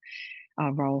actually our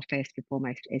role first and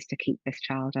foremost is to keep this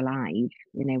child alive,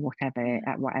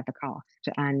 at whatever cost.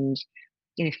 And,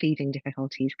 feeding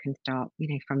difficulties can start,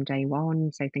 from day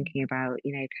one. So thinking about,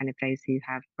 kind of those who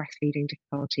have breastfeeding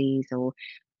difficulties or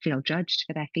feel judged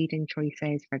for their feeding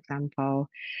choices, for example.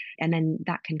 And then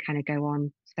that can kind of go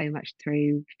on so much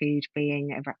through food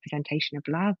being a representation of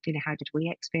love. How did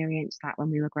we experience that when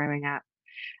we were growing up?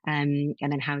 And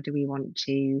then how do we want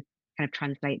to kind of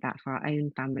translate that for our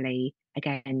own family,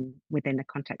 again, within the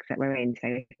context that we're in? So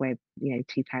if we're,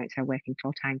 two parents who are working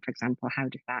full time, for example, how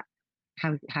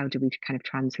do we kind of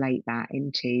translate that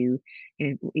into,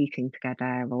 eating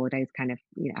together, or those kind of,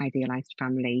 idealized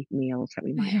family meals that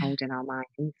we might hold in our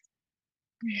minds?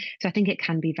 So I think it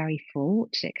can be very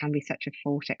fraught. It can be such a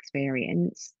fraught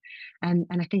experience. And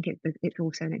I think it's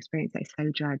also an experience that is so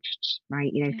judged,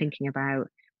 right? Thinking about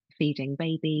feeding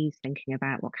babies, thinking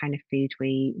about what kind of food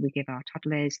we give our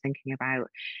toddlers, thinking about,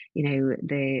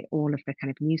 all of the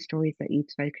kind of news stories that you've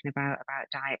spoken about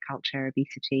diet culture,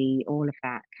 obesity, all of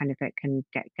that kind of, it can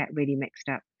get really mixed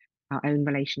up. Our own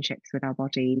relationships with our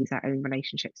bodies, our own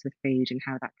relationships with food, and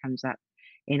how that comes up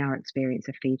in our experience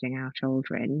of feeding our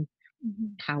children.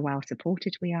 how well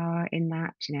supported we are in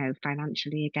that,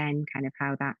 financially, again, kind of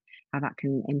how that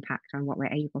can impact on what we're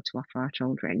able to offer our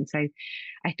children. So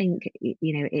I think, it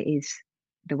is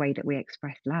the way that we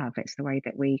express love. It's the way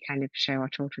that we kind of show our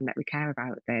children that we care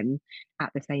about them. At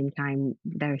the same time,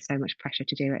 there is so much pressure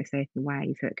to do it a certain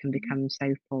way, so it can become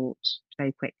so fraught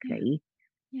so quickly.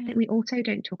 Yeah. I think we also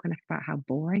don't talk enough about how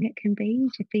boring it can be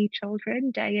to feed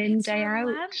children day in, day out.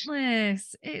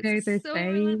 Relentless. It's so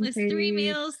relentless. 3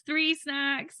 meals, 3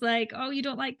 snacks. Like, oh, you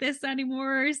don't like this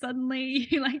anymore. Suddenly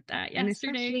you like that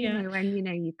yesterday. And especially,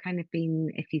 when, you've kind of been,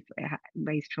 if you've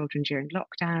raised children during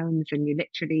lockdowns, and you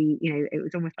literally, it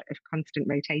was almost like this constant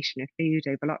rotation of food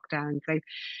over lockdown. So,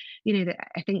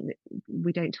 I think that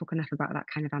we don't talk enough about that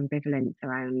kind of ambivalence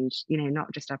around,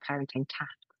 not just our parenting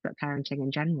tasks, but parenting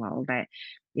in general. That,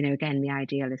 again, the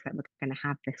ideal is that we're going to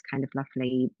have this kind of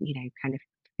lovely, kind of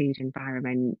food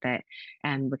environment, that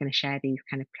we're going to share these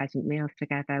kind of pleasant meals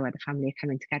together, where the family are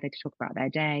coming together to talk about their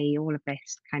day, all of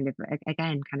this kind of,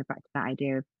 again, kind of back to that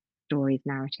idea of stories,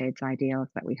 narratives, ideals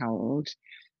that we hold.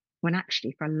 When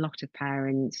actually, for a lot of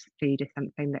parents, food is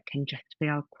something that can just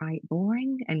feel quite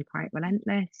boring and quite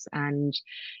relentless, and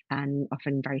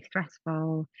often very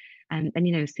stressful. And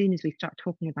as soon as we start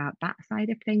talking about that side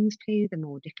of things too, the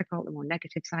more difficult, the more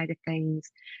negative side of things,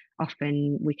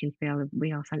 often we can feel a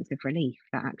real sense of relief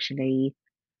that actually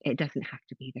it doesn't have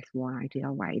to be this one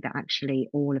ideal way, that actually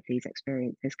all of these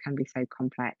experiences can be so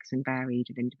complex and varied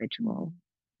and individual.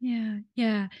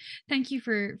 Yeah. Thank you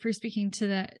for speaking to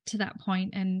that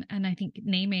point, and I think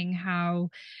naming how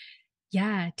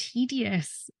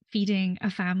tedious feeding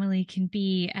a family can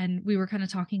be. And we were kind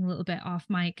of talking a little bit off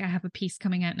mic. I have a piece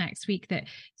coming out next week that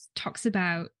talks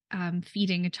about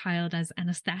feeding a child as an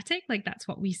aesthetic. Like, that's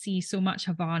what we see so much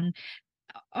of on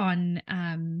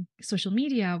social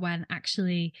media, when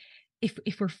actually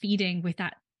if we're feeding with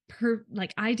that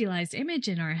idealized image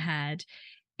in our head,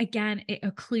 again, it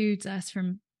occludes us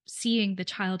from seeing the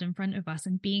child in front of us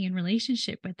and being in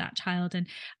relationship with that child.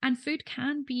 And food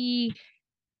can be,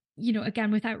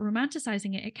 again, without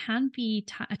romanticizing it, it can be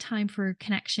a time for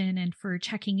connection and for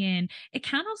checking in. It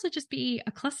can also just be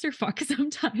a clusterfuck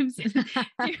sometimes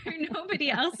through nobody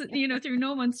else, through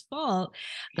no one's fault.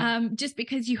 Just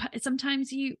because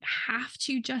sometimes you have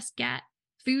to just get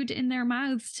food in their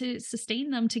mouths to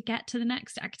sustain them, to get to the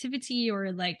next activity, or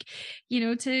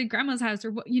to grandma's house,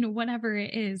 or whatever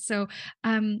it is. So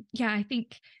I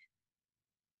think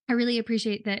I really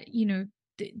appreciate that,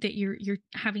 that you're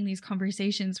having these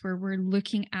conversations where we're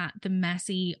looking at the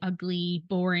messy, ugly,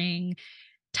 boring,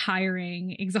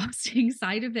 tiring, exhausting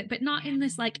side of it, but not in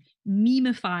this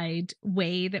memeified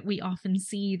way that we often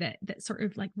see, that sort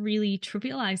of really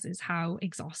trivializes how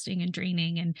exhausting and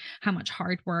draining and how much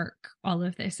hard work all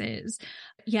of this is.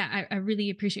 I really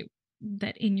appreciate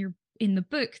that in the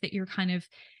book, that you're kind of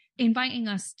inviting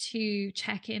us to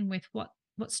check in with what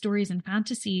stories and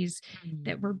fantasies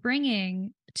that we're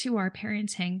bringing to our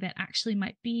parenting that actually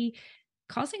might be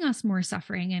causing us more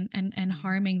suffering and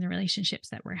harming the relationships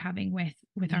that we're having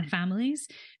with our families,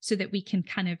 so that we can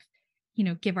kind of,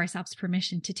 give ourselves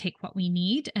permission to take what we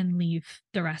need and leave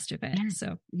the rest of it.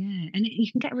 And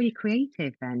you can get really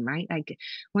creative then, right? Like,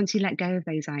 once you let go of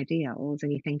those ideals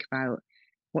and you think about,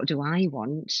 what do I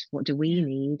want? What do we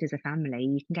need as a family?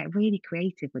 You can get really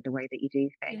creative with the way that you do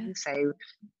things. So,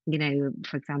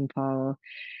 for example,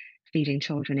 feeding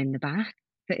children in the bath,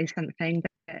 that is something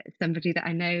that somebody that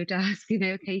I know does,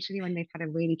 occasionally when they've had a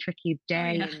really tricky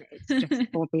day and it's just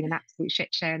all been an absolute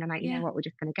shit show. And I'm like, you know what, we're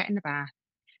just going to get in the bath.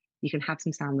 You can have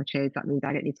some sandwiches. That means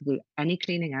I don't need to do any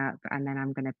cleaning up. And then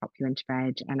I'm going to pop you into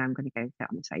bed and I'm going to go sit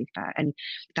on the sofa. And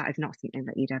that is not something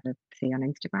that you'd ever see on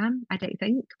Instagram, I don't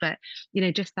think. But,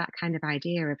 just that kind of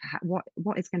idea of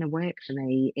what is going to work for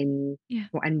me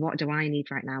what do I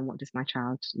need right now? And what does my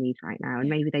child need right now? And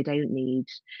maybe they don't need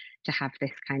to have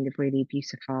this kind of really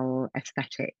beautiful,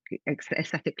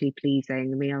 aesthetically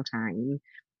pleasing mealtime.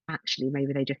 Actually,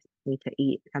 maybe they just need to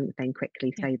eat something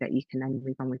quickly so that you can then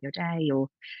move on with your day, or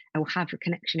have a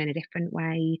connection in a different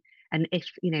way. And if,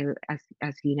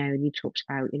 as you know, and you talked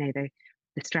about, the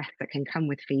stress that can come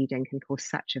with feeding can cause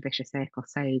such a vicious circle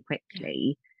so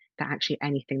quickly, that actually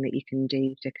anything that you can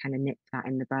do to kind of nip that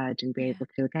in the bud and be able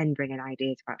to, again, bring in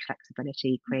ideas about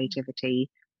flexibility, creativity,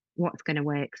 what's going to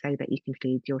work so that you can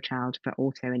feed your child, but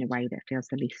also in a way that feels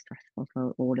the least stressful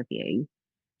for all of you.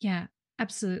 Yeah,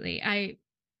 absolutely.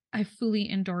 I fully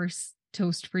endorse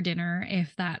toast for dinner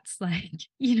if that's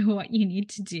what you need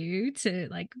to do to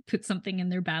put something in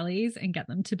their bellies and get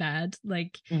them to bed.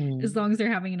 As long as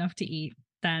they're having enough to eat,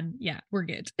 then we're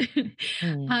good.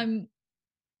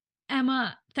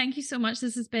 Emma, thank you so much.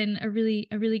 This has been a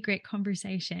really great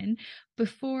conversation.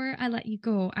 Before I let you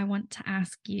go, I want to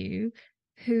ask you,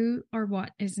 who or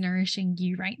what is nourishing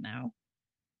you right now?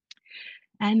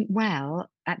 Well,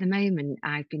 at the moment,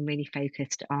 I've been really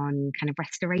focused on kind of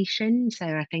restoration. So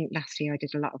I think last year I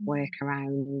did a lot of work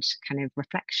around kind of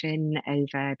reflection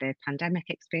over the pandemic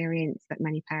experience that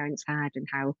many parents had and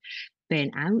how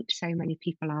burnt out so many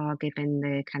people are, given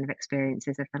the kind of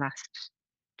experiences of the last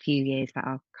few years that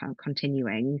are kind of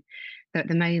continuing. So at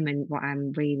the moment, what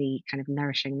I'm really kind of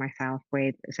nourishing myself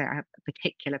with, so I have a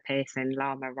particular person,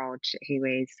 Lama Rod, who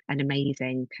is an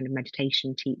amazing kind of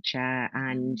meditation teacher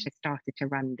and has started to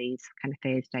run these kind of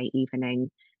Thursday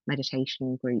evening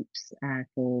meditation groups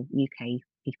for UK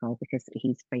people because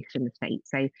he's based in the States.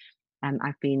 So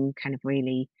I've been kind of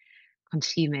really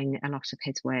consuming a lot of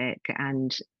his work,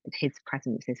 and his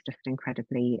presence is just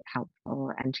incredibly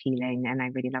helpful and healing. And I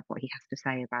really love what he has to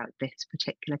say about this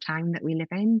particular time that we live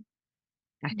in.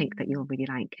 I think that you'll really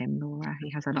like him, Laura.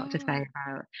 He has a lot to say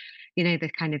about, the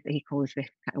kind of, he calls this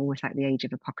almost like the age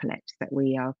of apocalypse that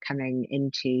we are coming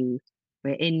into.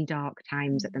 We're in dark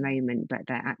times at the moment, but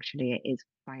that actually it is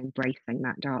by embracing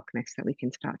that darkness that we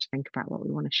can start to think about what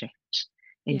we want to shift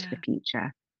into the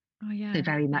future. Oh yeah. So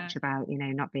very much about,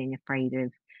 not being afraid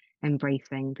of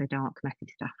embracing the dark,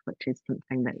 messy stuff, which is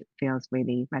something that feels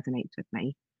really resonates with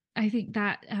me. I think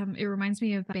that it reminds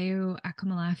me of Bayo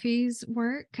Akomolafi's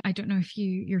work. I don't know if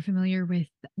you're familiar with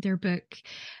their book,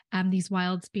 These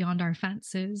Wilds Beyond Our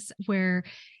Fences, where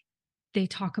they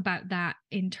talk about that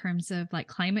in terms of like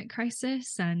climate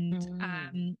crisis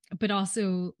and but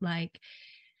also like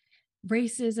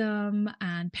racism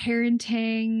and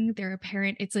parenting. They're a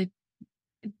parent.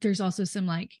 There's also some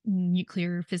like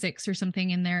nuclear physics or something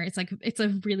in there. It's a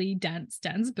really dense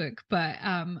book, but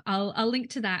I'll link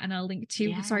to that, and I'll link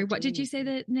to sorry, what did you say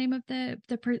the name of the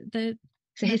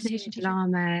so his name is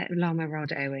Lama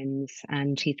Rod Owens,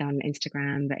 and he's on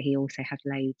Instagram, but he also has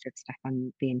loads of stuff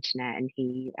on the internet, and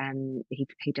he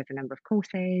does a number of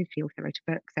courses. He also wrote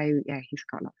a book, so yeah, he's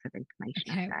got lots of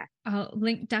information out there.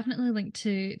 I'll definitely link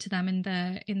to them in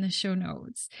the show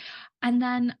notes. And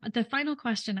then the final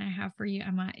question I have for you,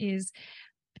 Emma, is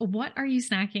what are you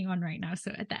snacking on right now?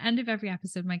 So at the end of every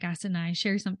episode, my guest and I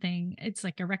share something. It's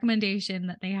like a recommendation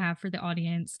that they have for the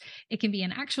audience. It can be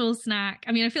an actual snack.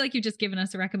 I mean, I feel like you've just given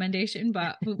us a recommendation,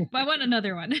 but I want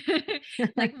another one.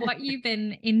 Like what you've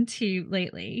been into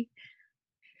lately.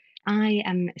 I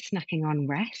am snacking on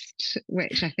rest,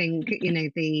 which I think,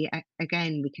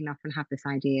 again, we can often have this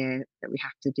idea that we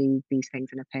have to do these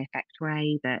things in a perfect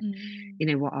way, that,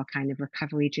 what our kind of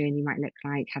recovery journey might look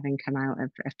like, having come out of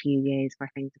a few years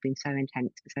where things have been so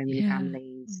intense for so many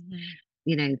families.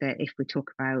 That if we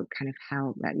talk about kind of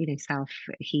how,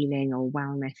 self-healing or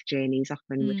wellness journeys,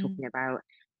 often we're talking about,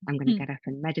 I'm going to get up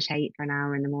and meditate for an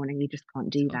hour in the morning. You just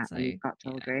can't do that when you've got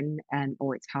children,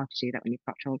 or it's hard to do that when you've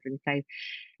got children. So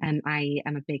I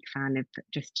am a big fan of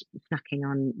just snacking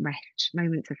on rest,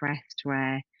 moments of rest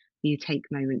where you take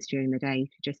moments during the day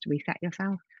to just reset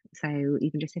yourself. So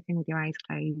even just sitting with your eyes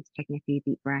closed, taking a few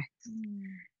deep breaths,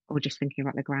 or just thinking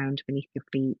about the ground beneath your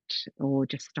feet, or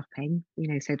just stopping,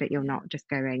 so that you're not just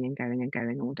going and going and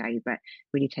going all day, but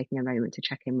really taking a moment to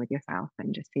check in with yourself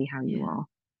and just see how you are.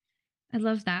 I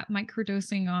love that,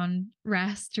 microdosing on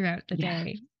rest throughout the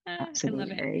day. Absolutely. I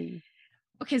love it.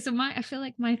 Okay, so I feel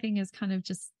like my thing is kind of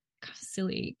just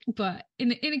silly, but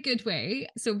in a good way.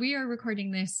 So we are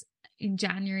recording this in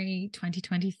January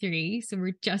 2023. So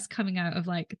we're just coming out of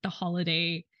like the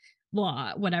holiday,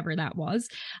 whatever that was.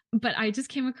 But I just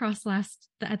came across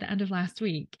at the end of last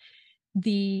week,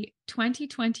 the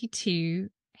 2022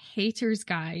 Hater's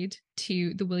Guide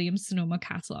to the Williams-Sonoma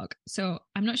catalog. So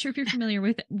I'm not sure if you're familiar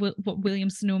with what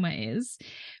Williams-Sonoma is,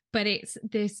 but it's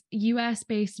this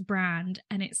US-based brand,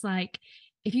 and it's like,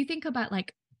 if you think about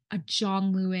like a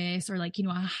John Lewis or like,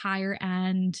 a higher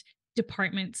end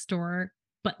department store,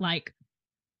 but like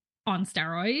on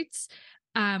steroids,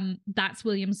 that's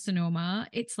Williams-Sonoma.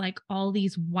 It's like all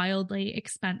these wildly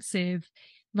expensive,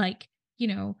 like,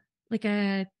 like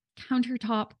a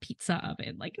countertop pizza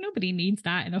oven. Like nobody needs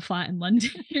that in a flat in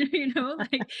London.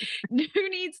 Like who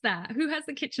needs that? Who has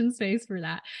the kitchen space for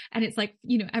that? And it's like,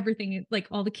 everything, like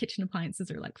all the kitchen appliances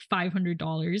are like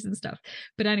 $500 and stuff.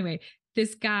 But anyway,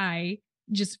 this guy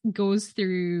just goes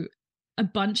through a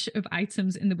bunch of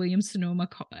items in the Williams-Sonoma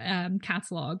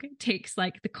catalog, takes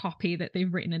like the copy that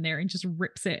they've written in there and just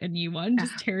rips it a new one,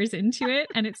 just tears into it.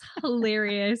 And it's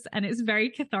hilarious and it's very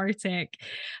cathartic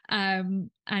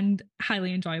and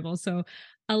highly enjoyable. So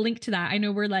I'll link to that. I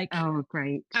know we're like oh,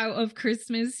 great, out of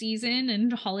Christmas season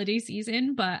and holiday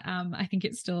season, but I think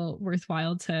it's still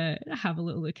worthwhile to have a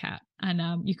little look at.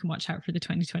 And you can watch out for the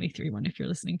 2023 one if you're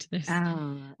listening to this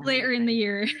later in the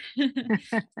year. All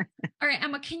right,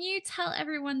 Emma, can you tell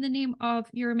everyone the name of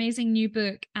your amazing new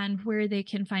book and where they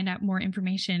can find out more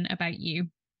information about you?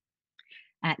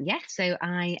 Yes, so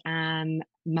I am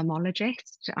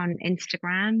Momologist on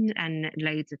Instagram, and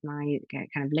loads of my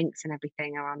kind of links and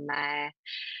everything are on there.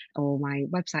 Or my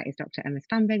website is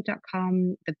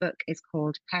dresvanberg.com. The book is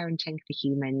called Parenting for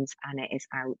Humans, and it is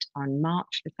out on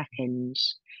March the 2nd,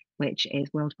 which is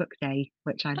World Book Day,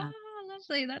 which I love. Oh,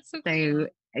 lovely. That's so So, cool.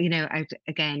 you know, I'd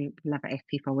again love it if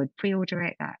people would pre-order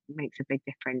it. That makes a big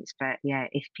difference. But yeah,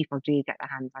 if people do get their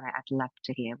hands on it, I'd love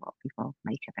to hear what people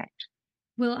make of it.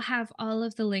 We'll have all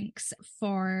of the links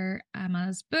for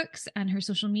Emma's books and her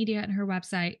social media and her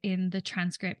website in the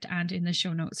transcript and in the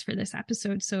show notes for this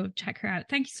episode. So check her out.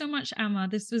 Thank you so much, Emma.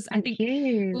 This was, I think,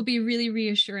 will be really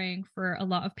reassuring for a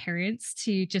lot of parents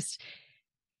to just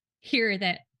hear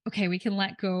that, okay, we can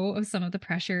let go of some of the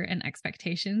pressure and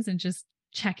expectations and just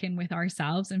check in with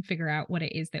ourselves and figure out what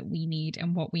it is that we need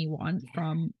and what we want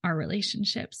from our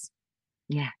relationships.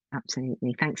 Yeah,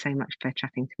 absolutely. Thanks so much for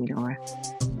chatting to me, Laura.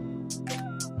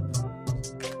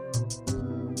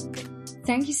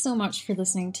 Thank you so much for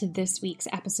listening to this week's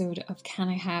episode of Can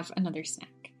I Have Another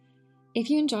Snack? If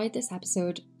you enjoyed this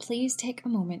episode, please take a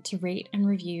moment to rate and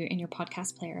review in your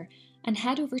podcast player and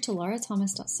head over to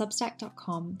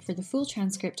laurathomas.substack.com for the full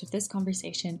transcript of this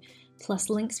conversation, plus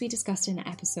links we discussed in the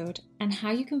episode and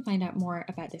how you can find out more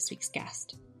about this week's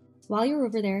guest. While you're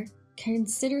over there,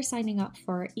 consider signing up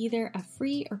for either a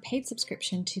free or paid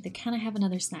subscription to the Can I Have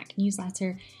Another Snack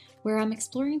newsletter, where I'm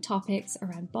exploring topics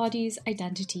around bodies,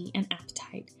 identity, and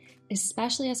appetite,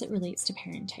 especially as it relates to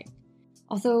parenting.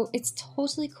 Although it's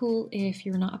totally cool if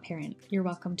you're not a parent, you're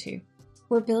welcome too.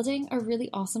 We're building a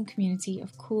really awesome community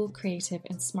of cool, creative,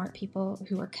 and smart people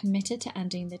who are committed to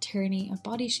ending the tyranny of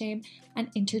body shame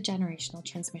and intergenerational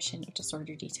transmission of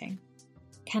disordered eating.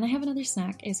 Can I Have Another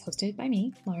Snack is hosted by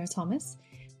me, Laura Thomas,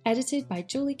 edited by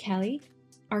Jolie Kelly.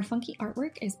 Our funky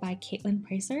artwork is by Caitlin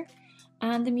Pracer,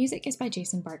 and the music is by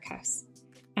Jason Barkhouse.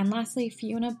 And lastly,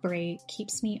 Fiona Bray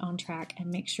keeps me on track and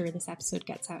makes sure this episode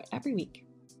gets out every week.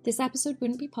 This episode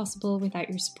wouldn't be possible without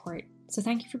your support, so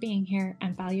thank you for being here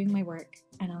and valuing my work,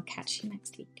 and I'll catch you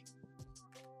next week.